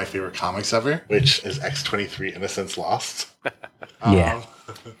actually one of my favorite comics ever, which is X-23 Innocence Lost.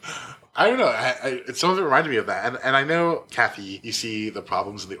 I don't know. Some of it reminded me of that. And I know, Kathy, you see the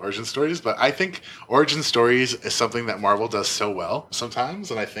problems in the origin stories, but I think origin stories is something that Marvel does so well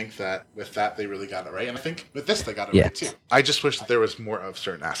sometimes. And I think that with that, they really got it right. And I think with this, they got it right too. I just wish that there was more of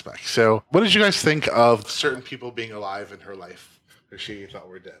certain aspects. So what did you guys think of certain people being alive in her life that she thought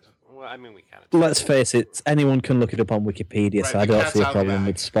were dead? Well, I mean, we kind of... Let's face it, anyone can look it up on Wikipedia, so I don't see a problem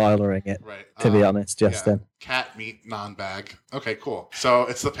with spoilering it, to be honest, Justin. Cat meat non-bag. Okay, cool. So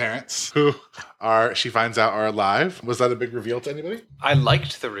it's the parents who she finds out are alive. Was that a big reveal to anybody? I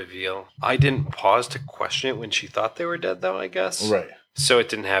liked the reveal. I didn't pause to question it when she thought they were dead, though, I guess. Right. So it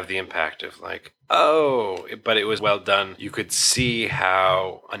didn't have the impact of like, oh, but it was well done. You could see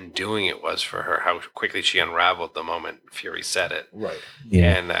how undoing it was for her, how quickly she unraveled the moment Fury said it. Right.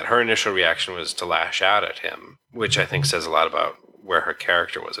 Yeah. And that her initial reaction was to lash out at him, which I think says a lot about where her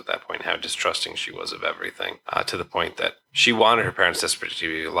character was at that point, how distrusting she was of everything, to the point that she wanted her parents desperately to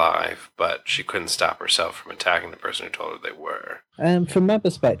be alive, but she couldn't stop herself from attacking the person who told her they were. From my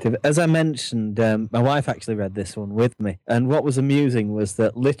perspective, as I mentioned, my wife actually read this one with me, and what was amusing was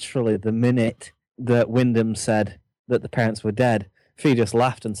that literally the minute that Wyndham said that the parents were dead, Fee just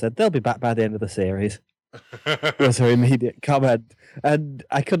laughed and said, they'll be back by the end of the series. Was her immediate comment. And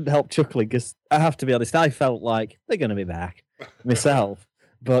I couldn't help chuckling because I have to be honest, I felt like they're going to be back myself.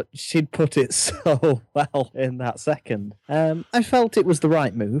 But she'd put it so well in that second. I felt it was the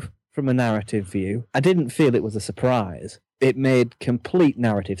right move from a narrative view. I didn't feel it was a surprise. It made complete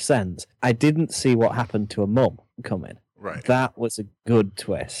narrative sense. I didn't see what happened to a mum coming. Right. That was a good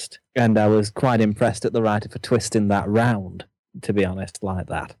twist. And I was quite impressed at the writer for twisting that round, to be honest, like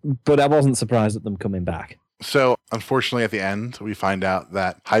that. But I wasn't surprised at them coming back. So, unfortunately, at the end, we find out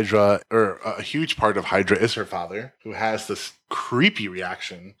that Hydra, or a huge part of Hydra, is her father, who has this creepy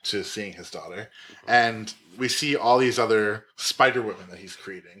reaction to seeing his daughter. And we see all these other Spider-Women that he's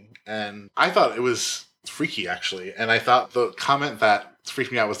creating. And I thought it was freaky, actually. And I thought the comment that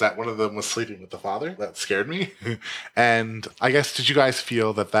freaked me out was that one of them was sleeping with the father. That scared me. And I guess, did you guys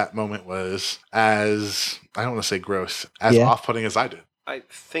feel that that moment was as, I don't want to say gross, as off-putting as I did? I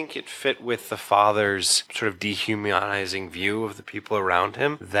think it fit with the father's sort of dehumanizing view of the people around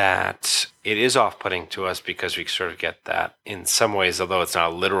him, that it is off-putting to us because we sort of get that in some ways, although it's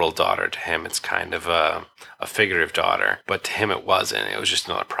not a literal daughter to him, it's kind of a figurative daughter. But to him it wasn't. It was just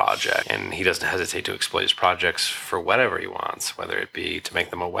another project. And he doesn't hesitate to exploit his projects for whatever he wants, whether it be to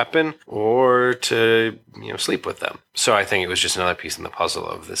make them a weapon or to, sleep with them. So I think it was just another piece in the puzzle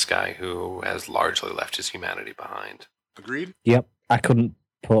of this guy who has largely left his humanity behind. Agreed? Yep. I couldn't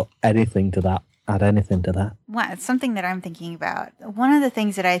put anything to that, add anything to that. Well, it's something that I'm thinking about. One of the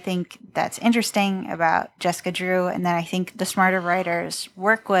things that I think that's interesting about Jessica Drew, and that I think the smarter writers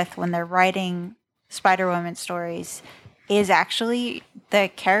work with when they're writing Spider-Woman stories, is actually the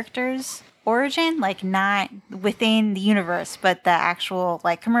character's origin, like not within the universe, but the actual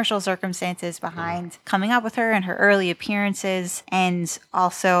like commercial circumstances behind coming up with her and her early appearances, and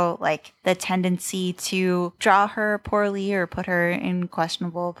also like the tendency to draw her poorly or put her in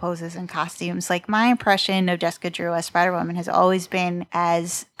questionable poses and costumes. Like my impression of Jessica Drew as Spider-Woman has always been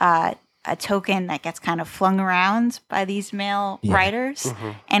as a token that gets kind of flung around by these male writers.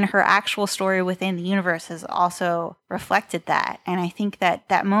 And her actual story within the universe has also reflected that. And I think that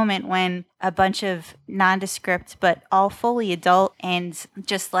that moment when a bunch of nondescript but all fully adult and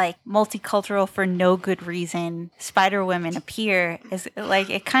just like multicultural for no good reason Spider-Women appear is like,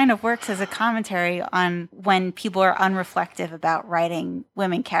 it kind of works as a commentary on when people are unreflective about writing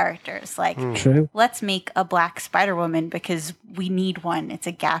women characters. Like, True. let's make a black Spider-Woman because we need one. It's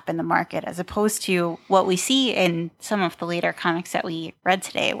a gap in the market, as opposed to what we see in some of the later comics that we read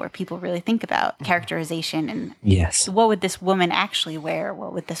today, where people really think about characterization and what would this woman actually wear?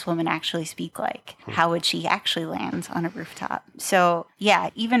 What would this woman actually speak like? How would she actually land on a rooftop? So yeah,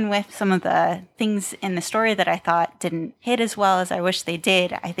 even with some of the things in the story that I thought didn't hit as well as I wish they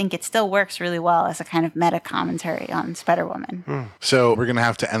did, I think it still works really well as a kind of meta commentary on Spider-Woman. So we're going to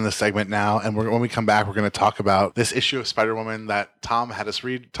have to end the segment now. And when we come back, we're going to talk about this issue of Spider-Woman that Tom had us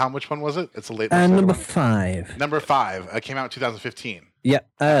read. Tom, which one was it? It's a late number 5. Number 5. It came out in 2015. Yep,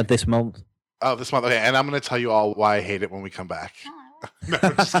 this month. Oh, this month. Okay, and I'm going to tell you all why I hate it when we come back. No,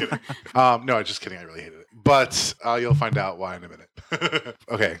 I'm just kidding. No, I'm just kidding. I really hated it. But you'll find out why in a minute.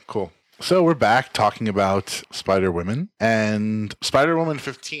 Okay, cool. So we're back talking about Spider-Woman. And Spider-Woman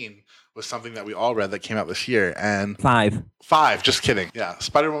 15 was something that we all read that came out this year. And 5, just kidding. Yeah,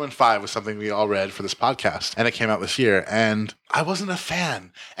 Spider-Woman 5 was something we all read for this podcast. And it came out this year. And I wasn't a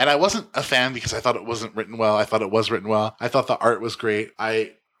fan. And I wasn't a fan because I thought it wasn't written well. I thought it was written well. I thought the art was great.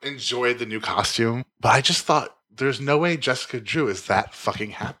 I enjoyed the new costume. But I just thought, there's no way Jessica Drew is that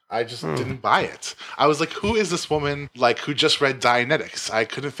fucking happy. I just didn't buy it. I was like, who is this woman like who just read Dianetics? I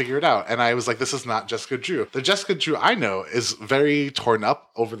couldn't figure it out. And I was like, this is not Jessica Drew. The Jessica Drew I know is very torn up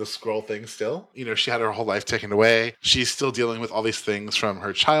over the scroll thing still. You know, she had her whole life taken away. She's still dealing with all these things from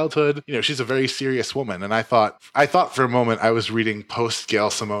her childhood. You know, she's a very serious woman. And I thought for a moment I was reading post Gail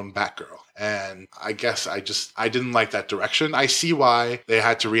Simone Batgirl. And I guess I didn't like that direction. I see why they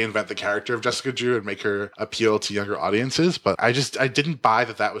had to reinvent the character of Jessica Drew and make her appeal to younger audiences, but I didn't buy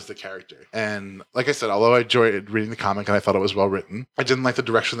that was the character. And like I said, although I enjoyed reading the comic and I thought it was well written, I didn't like the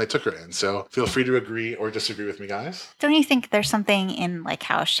direction they took her in. So feel free to agree or disagree with me, guys. Don't you think there's something in like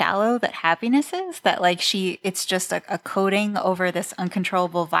how shallow that happiness is? That like it's just a coating over this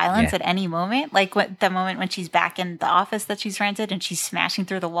uncontrollable violence at any moment? Like the moment when she's back in the office that she's rented and she's smashing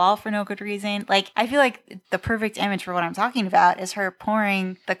through the wall for no good reason. Like, I feel like the perfect image for what I'm talking about is her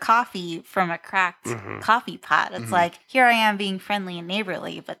pouring the coffee from a cracked coffee pot. It's like, here I am being friendly and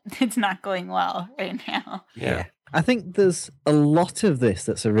neighborly, but it's not going well right now. Yeah. I think there's a lot of this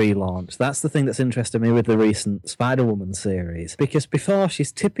that's a relaunch. That's the thing that's interested me with the recent Spider-Woman series, because before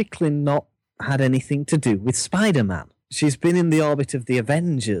she's typically not had anything to do with Spider-Man. She's been in the orbit of the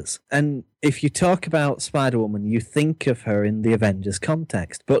Avengers. And if you talk about Spider-Woman, you think of her in the Avengers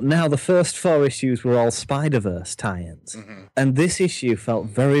context. But now the first 4 issues were all Spider-Verse tie-ins. And this issue felt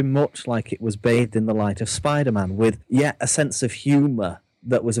very much like it was bathed in the light of Spider-Man, with yet a sense of humour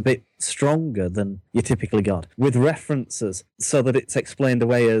that was a bit stronger than you typically got, with references so that it's explained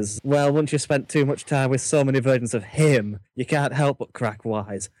away as, well, once you've spent too much time with so many versions of him, you can't help but crack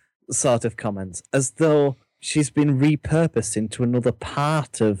wise, sort of comments, as though she's been repurposed into another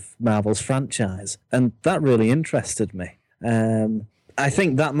part of Marvel's franchise. And that really interested me. I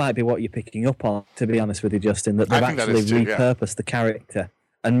think that might be what you're picking up on, to be honest with you, Justin, that they've actually repurposed the character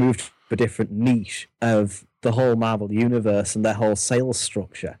and moved to a different niche of the whole Marvel universe and their whole sales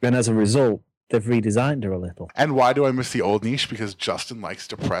structure. And as a result, they've redesigned her a little. And why do I miss the old niche? Because Justin likes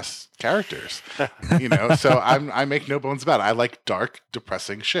depressed characters, you know. So I make no bones about it. I like dark,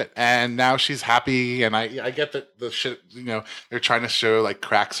 depressing shit. And now she's happy, and I get that the shit, you know, they're trying to show like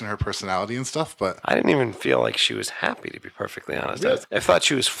cracks in her personality and stuff. But I didn't even feel like she was happy, to be perfectly honest. Really? I thought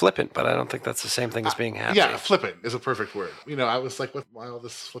she was flippant, but I don't think that's the same thing as being happy. Yeah, flippant is a perfect word. You know, I was like, why all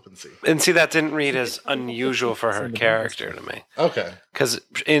this flippancy? And see, that didn't read as unusual for her character to me. Okay. Because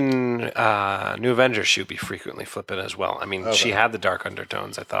in New Avengers, she would be frequently flippant as well. I mean, she had the dark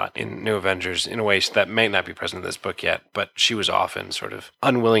undertones, I thought, in New Avengers in a way that may not be present in this book yet, but she was often sort of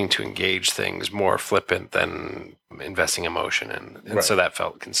unwilling to engage things, more flippant than investing emotion in. And so that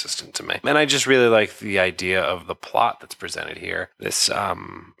felt consistent to me. And I just really like the idea of the plot that's presented here. This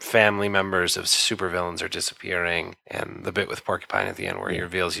family members of supervillains are disappearing, and the bit with Porcupine at the end where he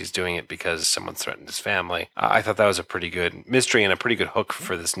reveals he's doing it because someone threatened his family. I thought that was a pretty good mystery and a pretty good hook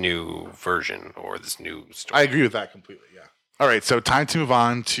for this new version or this new story. I agree with that completely, yeah. All right, so time to move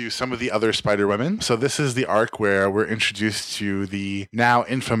on to some of the other Spider-Women. So this is the arc where we're introduced to the now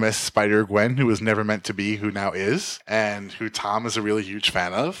infamous Spider-Gwen, who was never meant to be, who now is, and who Tom is a really huge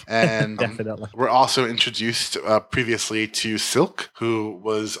fan of. And Definitely. We're also introduced previously to Silk, who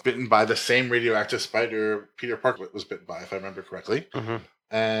was bitten by the same radioactive spider Peter Parker was bitten by, if I remember correctly. Mm-hmm.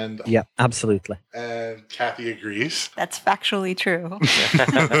 And yeah, absolutely. And Kathy agrees. That's factually true.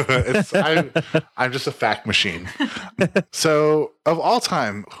 I'm just a fact machine. So, of all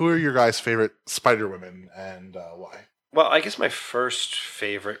time, who are your guys' favorite Spider-Women and why? Well, I guess my first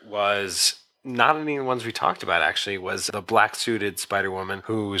favorite was not any of the ones we talked about, actually, was the black-suited Spider-Woman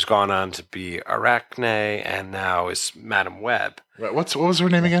who's gone on to be Arachne and now is Madam Web. Right. What was her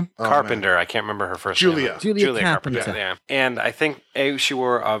name again? Carpenter. I can't remember her first name. Julia Carpenter. Yeah. And I think she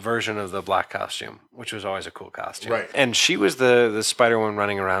wore a version of the black costume, which was always a cool costume. Right. And she was the Spider-Woman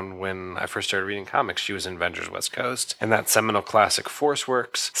running around when I first started reading comics. She was in Avengers West Coast and that seminal classic Force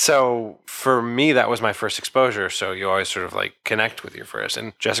Works. So for me, that was my first exposure. So you always sort of like connect with your first.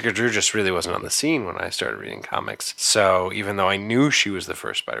 And Jessica Drew just really wasn't on the scene when I started reading comics. So even though I knew she was the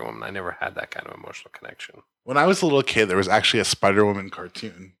first Spider-Woman, I never had that kind of emotional connection. When I was a little kid, there was actually a Spider-Woman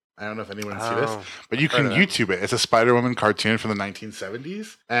cartoon. I don't know if anyone see this, but you can YouTube it. It's a Spider-Woman cartoon from the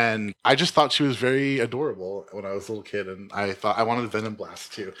 1970s. And I just thought she was very adorable when I was a little kid. And I thought I wanted Venom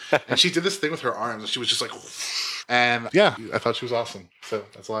Blast too. And she did this thing with her arms. And she was just like, and yeah, I thought she was awesome. So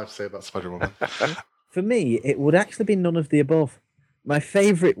that's all I have to say about Spider-Woman. For me, it would actually be none of the above. My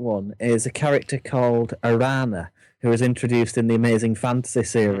favorite one is a character called Arana, who was introduced in the Amazing Fantasy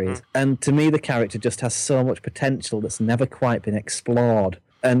series. Mm-hmm. And to me, the character just has so much potential that's never quite been explored.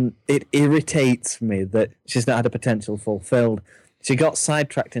 And it irritates me that she's not had a potential fulfilled. She got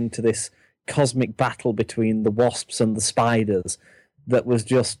sidetracked into this cosmic battle between the wasps and the spiders that was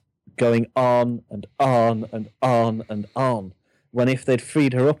just going on and on and on and on. When if they'd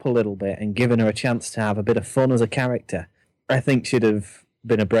freed her up a little bit and given her a chance to have a bit of fun as a character, I think she'd have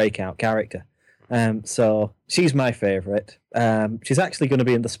been a breakout character. So she's my favourite. She's actually going to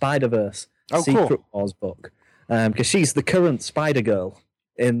be in the Spider-Verse Secret Wars book because she's the current Spider-Girl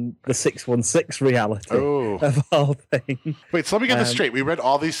in the 616 reality of all things. Wait, so let me get this straight. We read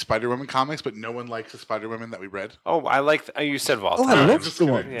all these Spider-Woman comics, but no one likes the Spider-Woman that we read? Oh, I like... you said Vault. Oh, I love the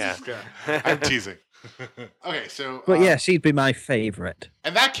one. Yeah. I'm teasing. Okay, so... But yeah, she'd be my favourite.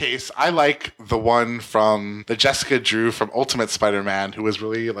 In that case, I like the one from the Jessica Drew from Ultimate Spider-Man, who was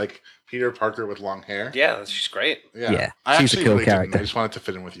really like Peter Parker with long hair. Yeah, she's great. Yeah, I she's actually a cool really character. didn't. I just wanted to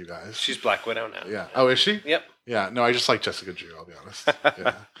fit in with you guys. She's Black Widow now. Yeah. Oh, is she? Yep. Yeah. No, I just like Jessica Drew, I'll be honest.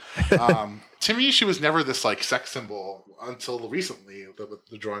 Yeah. To me, she was never this like sex symbol until recently,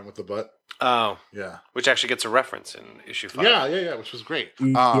 the drawing with the butt. Oh. Yeah. Which actually gets a reference in issue 5. Yeah, which was great.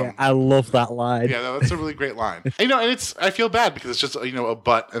 Yeah, I love that line. Yeah, no, that's a really great line. And, and I feel bad because it's just, a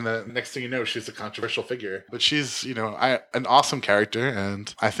butt, and the next thing you know, she's a controversial figure. But she's, an awesome character,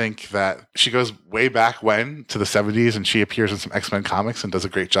 and I think that she goes way back to the 70s, and she appears in some X-Men comics and does a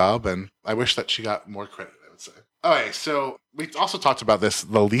great job, and I wish that she got more credit, I would say. Okay, so we also talked about this,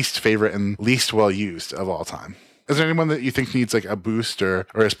 the least favorite and least well used of all time. Is there anyone that you think needs like a boost or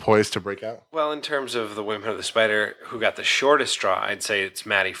is poised to break out? Well, in terms of the Women of the Spider who got the shortest straw, I'd say it's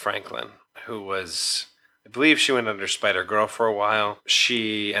Maddie Franklin, who was, I believe she went under Spider-Girl for a while.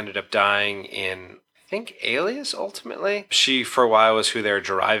 She ended up dying in, I think, Alias, ultimately. She, for a while, was who they were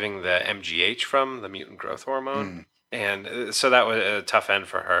deriving the MGH from, the mutant growth hormone. And so that was a tough end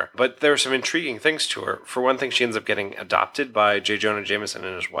for her. But there were some intriguing things to her. For one thing, she ends up getting adopted by J. Jonah Jameson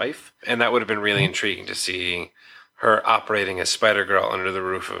and his wife. And that would have been really intriguing to see her operating as Spider-Girl under the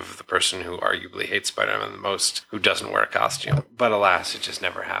roof of the person who arguably hates Spider-Man the most, who doesn't wear a costume. But alas, it just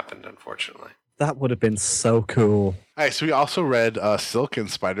never happened, unfortunately. That would have been so cool. All right, so we also read Silk and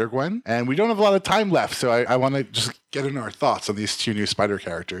Spider-Gwen, and we don't have a lot of time left, so I want to just get into our thoughts on these two new Spider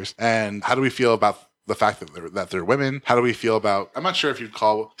characters. And how do we feel about the fact that they're women? How do we feel about... I'm not sure if you'd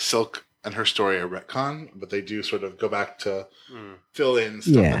call Silk and her story a retcon, but they do sort of go back to fill in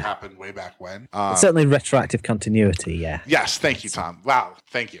stuff that happened way back when. Certainly retroactive continuity, yeah. Yes, thank you, Tom. Wow,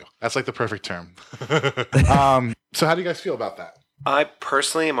 thank you. That's like the perfect term. So how do you guys feel about that? I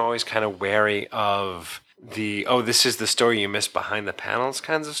personally am always kind of wary of this is the story you missed behind the panels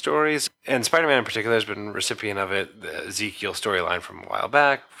kinds of stories. And Spider-Man in particular has been a recipient of it. The Ezekiel storyline from a while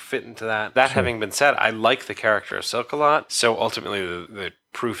back fit into that. That having been said, I like the character of Silk a lot. So ultimately, the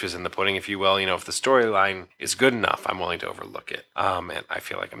proof is in the pudding, if you will. If the storyline is good enough, I'm willing to overlook it. And I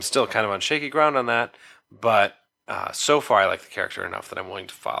feel like I'm still kind of on shaky ground on that. But so far, I like the character enough that I'm willing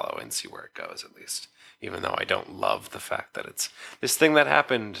to follow and see where it goes, at least. Even though I don't love the fact that it's this thing that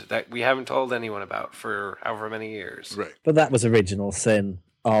happened that we haven't told anyone about for however many years. Right. But that was original sin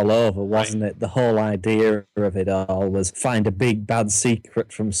all over, wasn't it? The whole idea of it all was find a big bad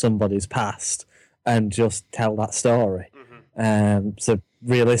secret from somebody's past and just tell that story. So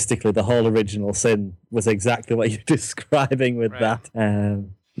realistically, the whole original sin was exactly what you're describing with that.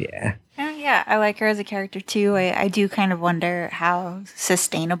 Yeah. Yeah, I like her as a character too. I do kind of wonder how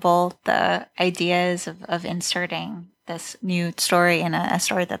sustainable the idea is of inserting this new story in a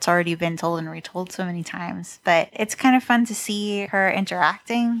story that's already been told and retold so many times. But it's kind of fun to see her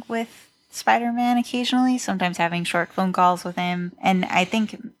interacting with Spider-Man occasionally, sometimes having short phone calls with him. And I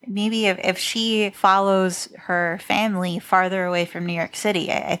think maybe if she follows her family farther away from New York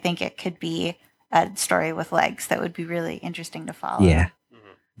City, I think it could be a story with legs that would be really interesting to follow. Yeah.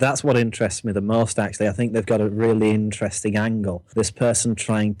 That's what interests me the most, actually. I think they've got a really interesting angle. This person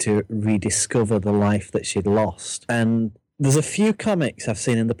trying to rediscover the life that she'd lost. And there's a few comics I've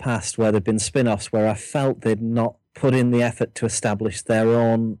seen in the past where there've been spin-offs where I felt they'd not put in the effort to establish their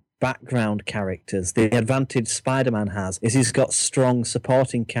own background characters. The advantage Spider-Man has is he's got strong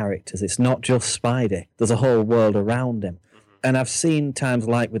supporting characters. It's not just Spidey. There's a whole world around him. And I've seen times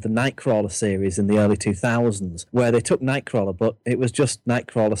like with the Nightcrawler series in the early 2000s, where they took Nightcrawler, but it was just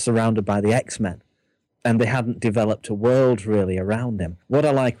Nightcrawler surrounded by the X-Men, and they hadn't developed a world really around him. What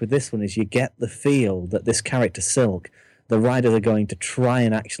I like with this one is you get the feel that this character Silk, the writers are going to try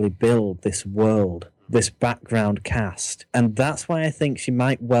and actually build this world, this background cast. And that's why I think she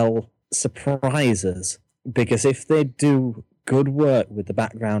might well surprise us, because if they do good work with the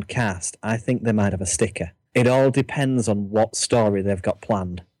background cast, I think they might have a sticker. It all depends on what story they've got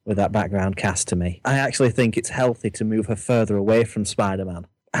planned with that background cast to me. I actually think it's healthy to move her further away from Spider-Man.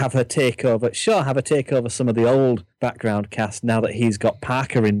 Have her take over some of the old background cast now that he's got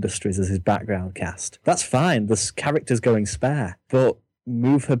Parker Industries as his background cast. That's fine, there's characters going spare. But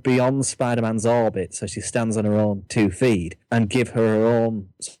move her beyond Spider-Man's orbit so she stands on her own 2 feet and give her her own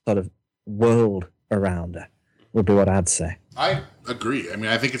sort of world around her would be what I'd say. I agree. I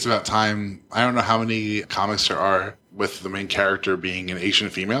mean, I think it's about time. I don't know how many comics there are with the main character being an Asian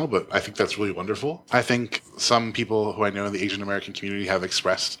female, but I think that's really wonderful. I think some people who I know in the Asian American community have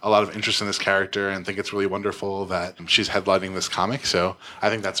expressed a lot of interest in this character and think it's really wonderful that she's headlining this comic. So I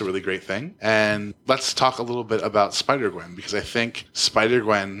think that's a really great thing. And let's talk a little bit about Spider-Gwen, because I think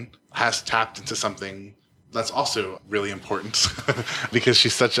Spider-Gwen has tapped into something that's also really important because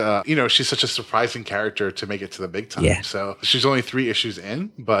she's such a surprising character to make it to the big time. Yeah. So she's only 3 issues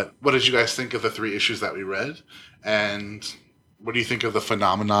in, but what did you guys think of the 3 issues that we read? And what do you think of the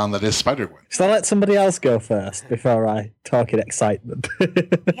phenomenon that is Spider-Gwen? Shall I let somebody else go first before I talk in excitement?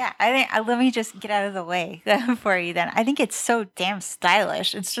 Yeah, I think let me just get out of the way for you then. I think it's so damn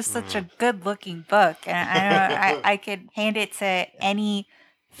stylish. It's just such a good-looking book. And I could hand it to any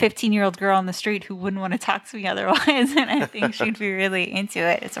 15-year-old girl on the street who wouldn't want to talk to me otherwise, and I think she'd be really into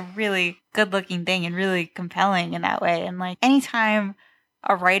it. It's a really good-looking thing and really compelling in that way. And like anytime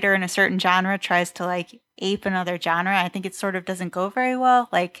a writer in a certain genre tries to like ape another genre, I think it sort of doesn't go very well.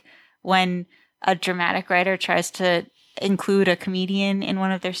 Like when a dramatic writer tries to include a comedian in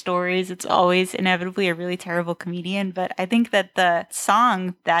one of their stories, it's always inevitably a really terrible comedian. But I think that the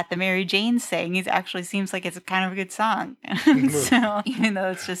song that the Mary Jane sang actually seems like it's kind of a good song. So even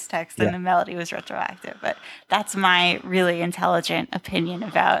though it's just text and the melody was retroactive, but that's my really intelligent opinion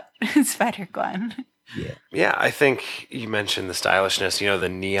about Spider-Gwen. Yeah, I think you mentioned the stylishness, the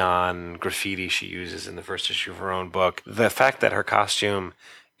neon graffiti she uses in the first issue of her own book. The fact that her costume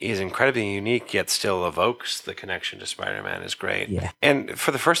is incredibly unique, yet still evokes the connection to Spider-Man is great. Yeah. And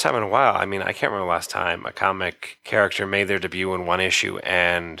for the first time in a while, I mean, I can't remember the last time a comic character made their debut in one issue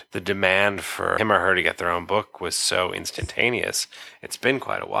and the demand for him or her to get their own book was so instantaneous. It's been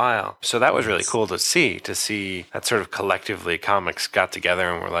quite a while. So that was really cool to see that sort of collectively comics got together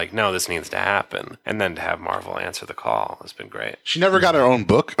and were like, no, this needs to happen. And then to have Marvel answer the call has been great. She never got her own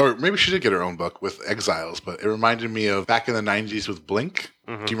book, or maybe she did get her own book with Exiles, but it reminded me of back in the 90s with Blink.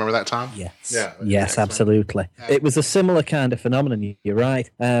 Do you remember that, Tom? Yes. Yeah. Yes, absolutely. Yeah. It was a similar kind of phenomenon. You're right.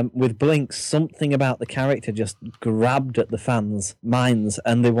 With Blink, something about the character just grabbed at the fans' minds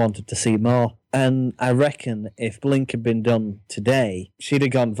and they wanted to see more. And I reckon if Blink had been done today, she'd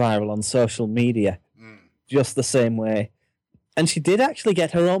have gone viral on social media just the same way. And she did actually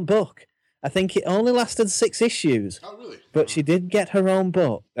get her own book. I think it only lasted 6 issues. Oh, really? But she did get her own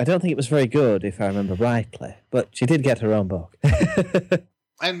book. I don't think it was very good, if I remember rightly. But she did get her own book.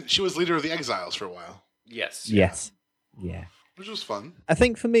 And she was leader of the Exiles for a while. Yes. Yes. Yeah. Which was fun. I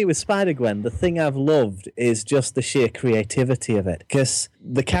think for me with Spider-Gwen, the thing I've loved is just the sheer creativity of it. Because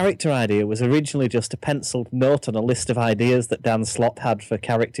the character idea was originally just a penciled note on a list of ideas that Dan Slott had for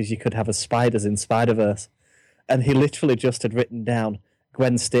characters you could have as spiders in Spider-Verse. And he literally just had written down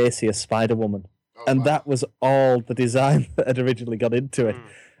Gwen Stacy as Spider-Woman. And that was all the design that had originally gone into it.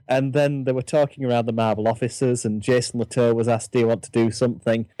 And then they were talking around the Marvel offices, and Jason Latour was asked, do you want to do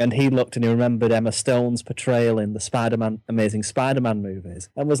something? And he looked and he remembered Emma Stone's portrayal in the Amazing Spider-Man movies,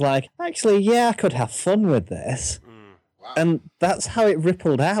 and was like, actually, yeah, I could have fun with this. Wow. And that's how it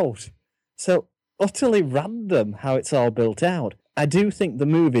rippled out. So utterly random how it's all built out. I do think the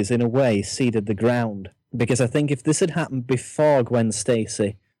movies, in a way, seeded the ground. Because I think if this had happened before Gwen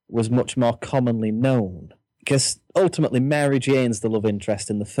Stacy was much more commonly known, because ultimately Mary Jane's the love interest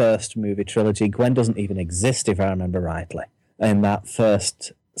in the first movie trilogy. Gwen doesn't even exist, if I remember rightly, in that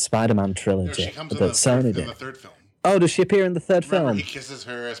first Spider-Man trilogy she comes that Sony did. in the third film. Oh, does she appear in the third Remember, film? he kisses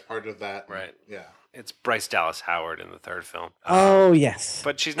her as part of that. Right. Yeah. It's Bryce Dallas Howard in the third film. Oh, yes.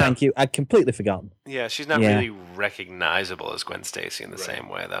 But she's not. Thank you. I'd completely forgotten. Yeah, she's not really recognizable as Gwen Stacy in the same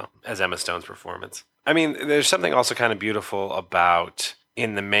way, though, as Emma Stone's performance. I mean, there's something also kind of beautiful about,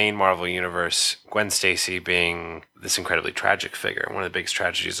 in the main Marvel universe, Gwen Stacy being this incredibly tragic figure, one of the biggest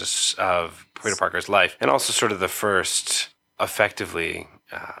tragedies of Peter Parker's life, and also sort of the first, effectively,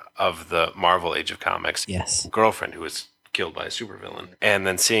 of the Marvel Age of Comics, girlfriend who was killed by a supervillain. And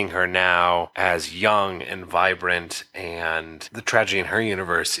then seeing her now as young and vibrant, and the tragedy in her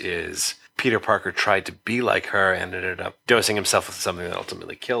universe is Peter Parker tried to be like her and ended up dosing himself with something that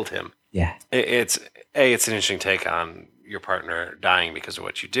ultimately killed him. Yeah. It's an interesting take on your partner dying because of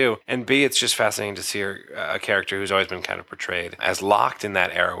what you do, and B, it's just fascinating to see her, a character who's always been kind of portrayed as locked in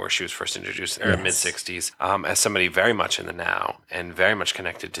that era where she was first introduced, in the mid-60s, as somebody very much in the now and very much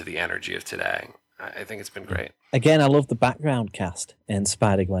connected to the energy of today. I think it's been great. Again, I love the background cast in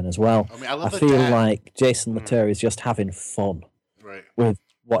Spider-Gwen as well. I mean, I love the feel dad. like Jason Latour is just having fun Right. with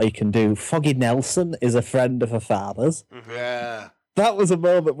what he can do. Foggy Nelson is a friend of her father's. Yeah. That was a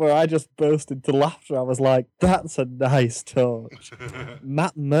moment where I just burst into laughter. I was like, that's a nice touch.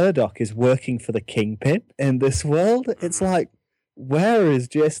 Matt Murdock is working for the Kingpin in this world. It's like, where is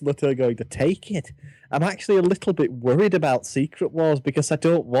Jason Latour going to take it? I'm actually a little bit worried about Secret Wars because I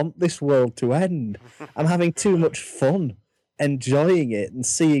don't want this world to end. I'm having too much fun enjoying it and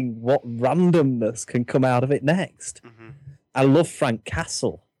seeing what randomness can come out of it next. I love Frank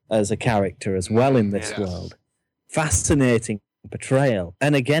Castle as a character as well in this world. Fascinating portrayal.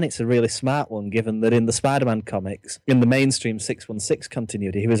 And again, it's a really smart one, given that in the Spider-Man comics, in the mainstream 616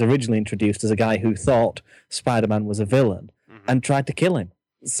 continuity, he was originally introduced as a guy who thought Spider-Man was a villain and tried to kill him.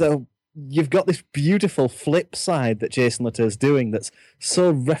 So you've got this beautiful flip side that Jason Latour's doing that's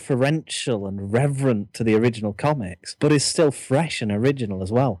so referential and reverent to the original comics, but is still fresh and original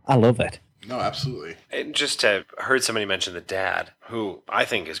as well. I love it. No, absolutely. And just to heard somebody mention the dad, who I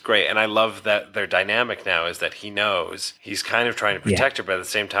think is great, and I love that their dynamic now is that he knows he's kind of trying to protect her, but at the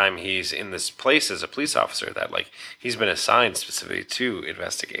same time he's in this place as a police officer that like he's been assigned specifically to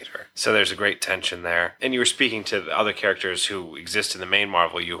investigate her. So there's a great tension there. And you were speaking to the other characters who exist in the main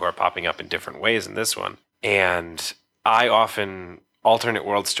Marvel U who are popping up in different ways in this one. And I often alternate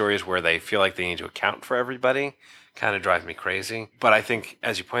world stories where they feel like they need to account for everybody kind of drive me crazy. But I think,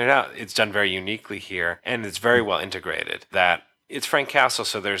 as you pointed out, it's done very uniquely here, and it's very well integrated. That it's Frank Castle,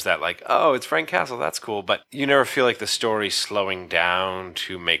 so there's that like, oh, it's Frank Castle, that's cool. But you never feel like the story's slowing down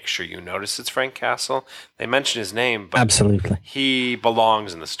to make sure you notice it's Frank Castle. They mention his name, but absolutely, he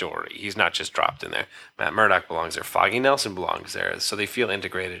belongs in the story. He's not just dropped in there. Matt Murdock belongs there. Foggy Nelson belongs there. So they feel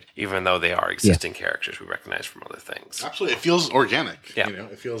integrated, even though they are existing characters we recognize from other things. Absolutely. It feels organic. Yeah. You know,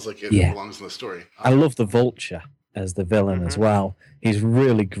 it feels like it belongs in the story. I love the Vulture as the villain as well. He's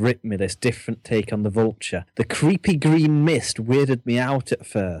really gripped me, this different take on the Vulture. The creepy green mist weirded me out at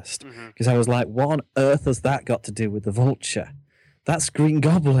first, because I was like, what on earth has that got to do with the Vulture? That's Green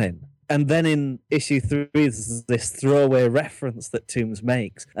Goblin. And then in issue 3, there's this throwaway reference that Toomes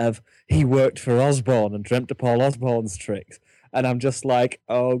makes of he worked for Osborn and dreamt up all Osborn's tricks. and I'm just like,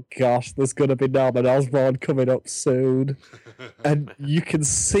 oh gosh, there's going to be Norman Osborn coming up soon. And you can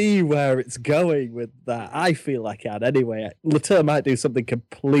see where it's going with that. I feel like I can anyway. Latour might do something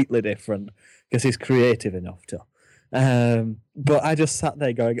completely different because he's creative enough to. But I just sat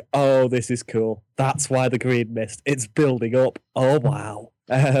there going, oh, this is cool. That's why the green mist. It's building up. Oh, wow.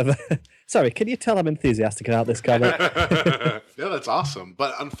 Sorry, can you tell I'm enthusiastic about this comic? Yeah, that's awesome.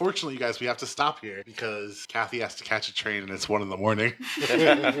 But unfortunately, you guys, we have to stop here because Kathy has to catch a train and it's 1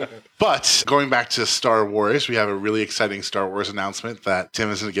 a.m. But going back to Star Wars, we have a really exciting Star Wars announcement that Tim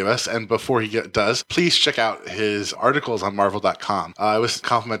is going to give us. And before he does, please check out his articles on Marvel.com. I was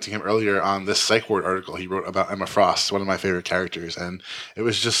complimenting him earlier on this Psych Ward article he wrote about Emma Frost, one of my favorite characters. And it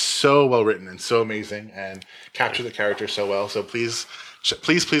was just so well written and so amazing and captured the character so well. So please check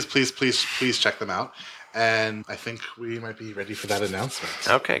them out. And I think we might be ready for that announcement.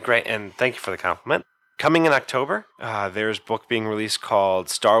 Okay, great. And thank you for the compliment. Coming in October, there's a book being released called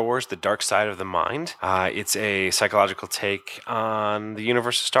Star Wars, The Dark Side of the Mind. It's a psychological take on the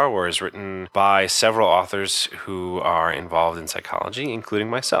universe of Star Wars, written by several authors who are involved in psychology, including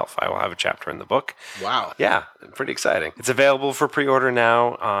myself. I will have a chapter in the book. Wow. Yeah, pretty exciting. It's available for pre-order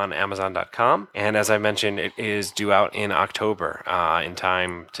now on Amazon.com. And as I mentioned, it is due out in October, in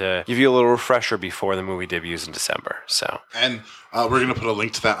time to give you a little refresher before the movie debuts in December. And we're going to put a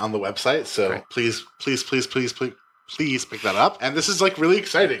link to that on the website. So Great. please pick that up. And this is like really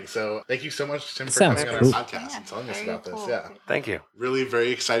exciting. So thank you so much, Tim, for coming on our podcast and telling us about this. Yeah. Thank you. Really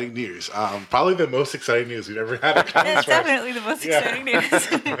very exciting news. Probably the most exciting news we've ever had at That's ComicsVerse. definitely the most exciting news.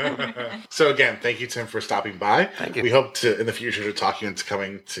 So again, thank you, Tim, for stopping by. Thank you. We hope to, in the future, to talk you into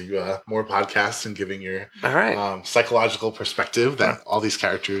coming to more podcasts and giving your All right. psychological perspective that all these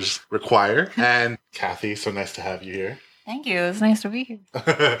characters require. And Kathy, so nice to have you here. Thank you. It's nice to be here.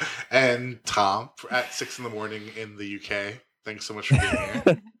 And Tom at 6 a.m. in the UK. Thanks so much for being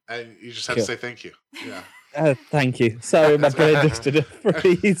here. And you just have to say thank you. Yeah. Thank you. Sorry, my brain just did a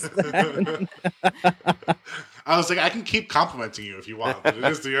freeze then. I was like, I can keep complimenting you if you want, but it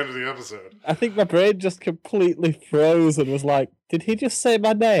is the end of the episode. I think my brain just completely froze and was like, did he just say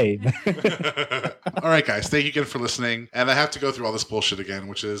my name? All right, guys. Thank you again for listening. And I have to go through all this bullshit again,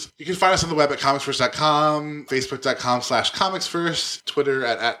 which is you can find us on the web at comicsverse.com, facebook.com/comicsverse, Twitter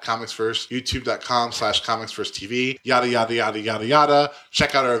at comicsverse, youtube.com/comicsverse.tv, yada, yada, yada, yada, yada.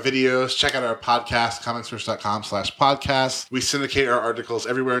 Check out our videos. Check out our podcast, comicsverse.com/podcast. We syndicate our articles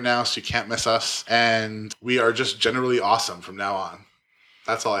everywhere now, so you can't miss us. And we are just generally awesome from now on.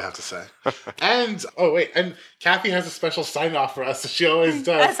 That's all I have to say. And, and Kathy has a special sign-off for us, as she always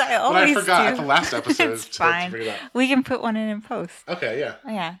does. As I always but I forgot do. at the last episode It's to fine. bring it up. We can put one in post. Okay, yeah.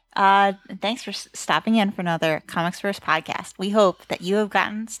 Oh, yeah. Thanks for stopping in for another ComicsVerse podcast. We hope that you have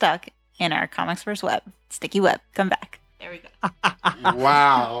gotten stuck in our ComicsVerse web. Sticky web. Come back. There we go.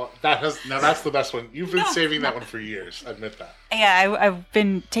 Wow. Now that's the best one. You've been saving that one for years. Admit that. Yeah, I've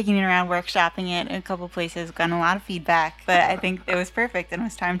been taking it around, workshopping it in a couple places, gotten a lot of feedback, but I think it was perfect and it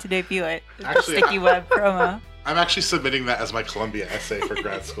was time to debut it. Actually, Sticky web promo. I'm actually submitting that as my Columbia essay for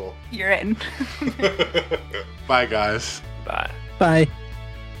grad school. You're in. Bye, guys. Bye. Bye.